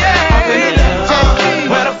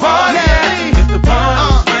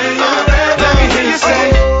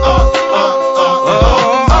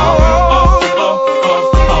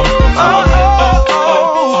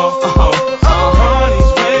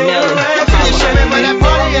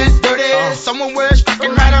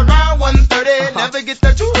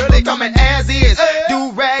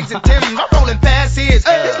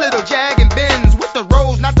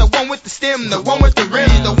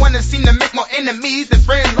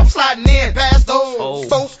I'm sliding in past those.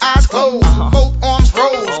 Both eyes closed, both arms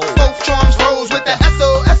rose, both charms rose with the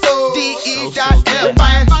S-O-S-O-D-E.F.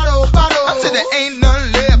 Buying bottle. I said there ain't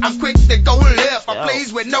none left. I'm quick to go left. I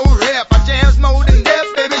plays with no rep. I jams more than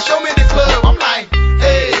death, baby. Show me the club. I'm like,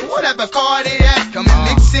 hey, whatever car they at. Come and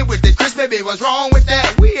mix it with the Chris, baby. What's wrong with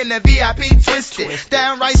that? We in the VIP twisted,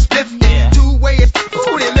 downright spiffy. Two-way,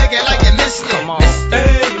 ooh, they make it like you missed it.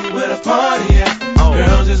 Hey, where the party at?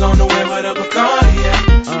 Girls is on the way with a Bacardi at.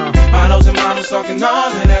 Models and models talking all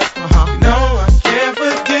of that. You know I can't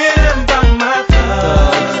forget about my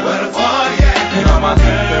thugs. Where the party at? And all my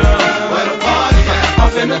girls. Where the party at?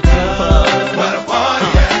 Off in the club. Where the party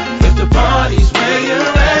at? If the party's where you're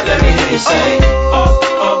at, let me hear you say, oh,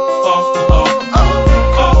 oh, oh, oh, oh,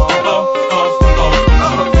 oh, oh, oh,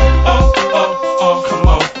 oh, oh, oh, come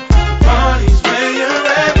on. The party's where you're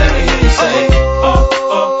at, let me hear you say, oh,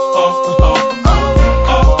 oh, oh, oh,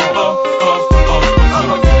 oh,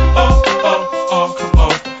 oh, oh, come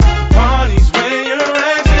on. The party's where you're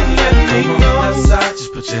at, and let me know. Left side,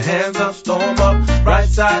 just put your hands up, throw 'em up. Right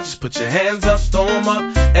side, just put your hands up, throw 'em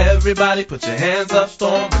up. Everybody put your hands up,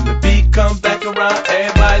 throw 'em. When the beat comes back around,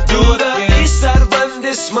 everybody do it again. East side run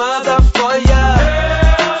this mother for ya.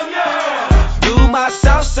 Hell yeah. Do my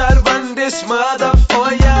south side run this mother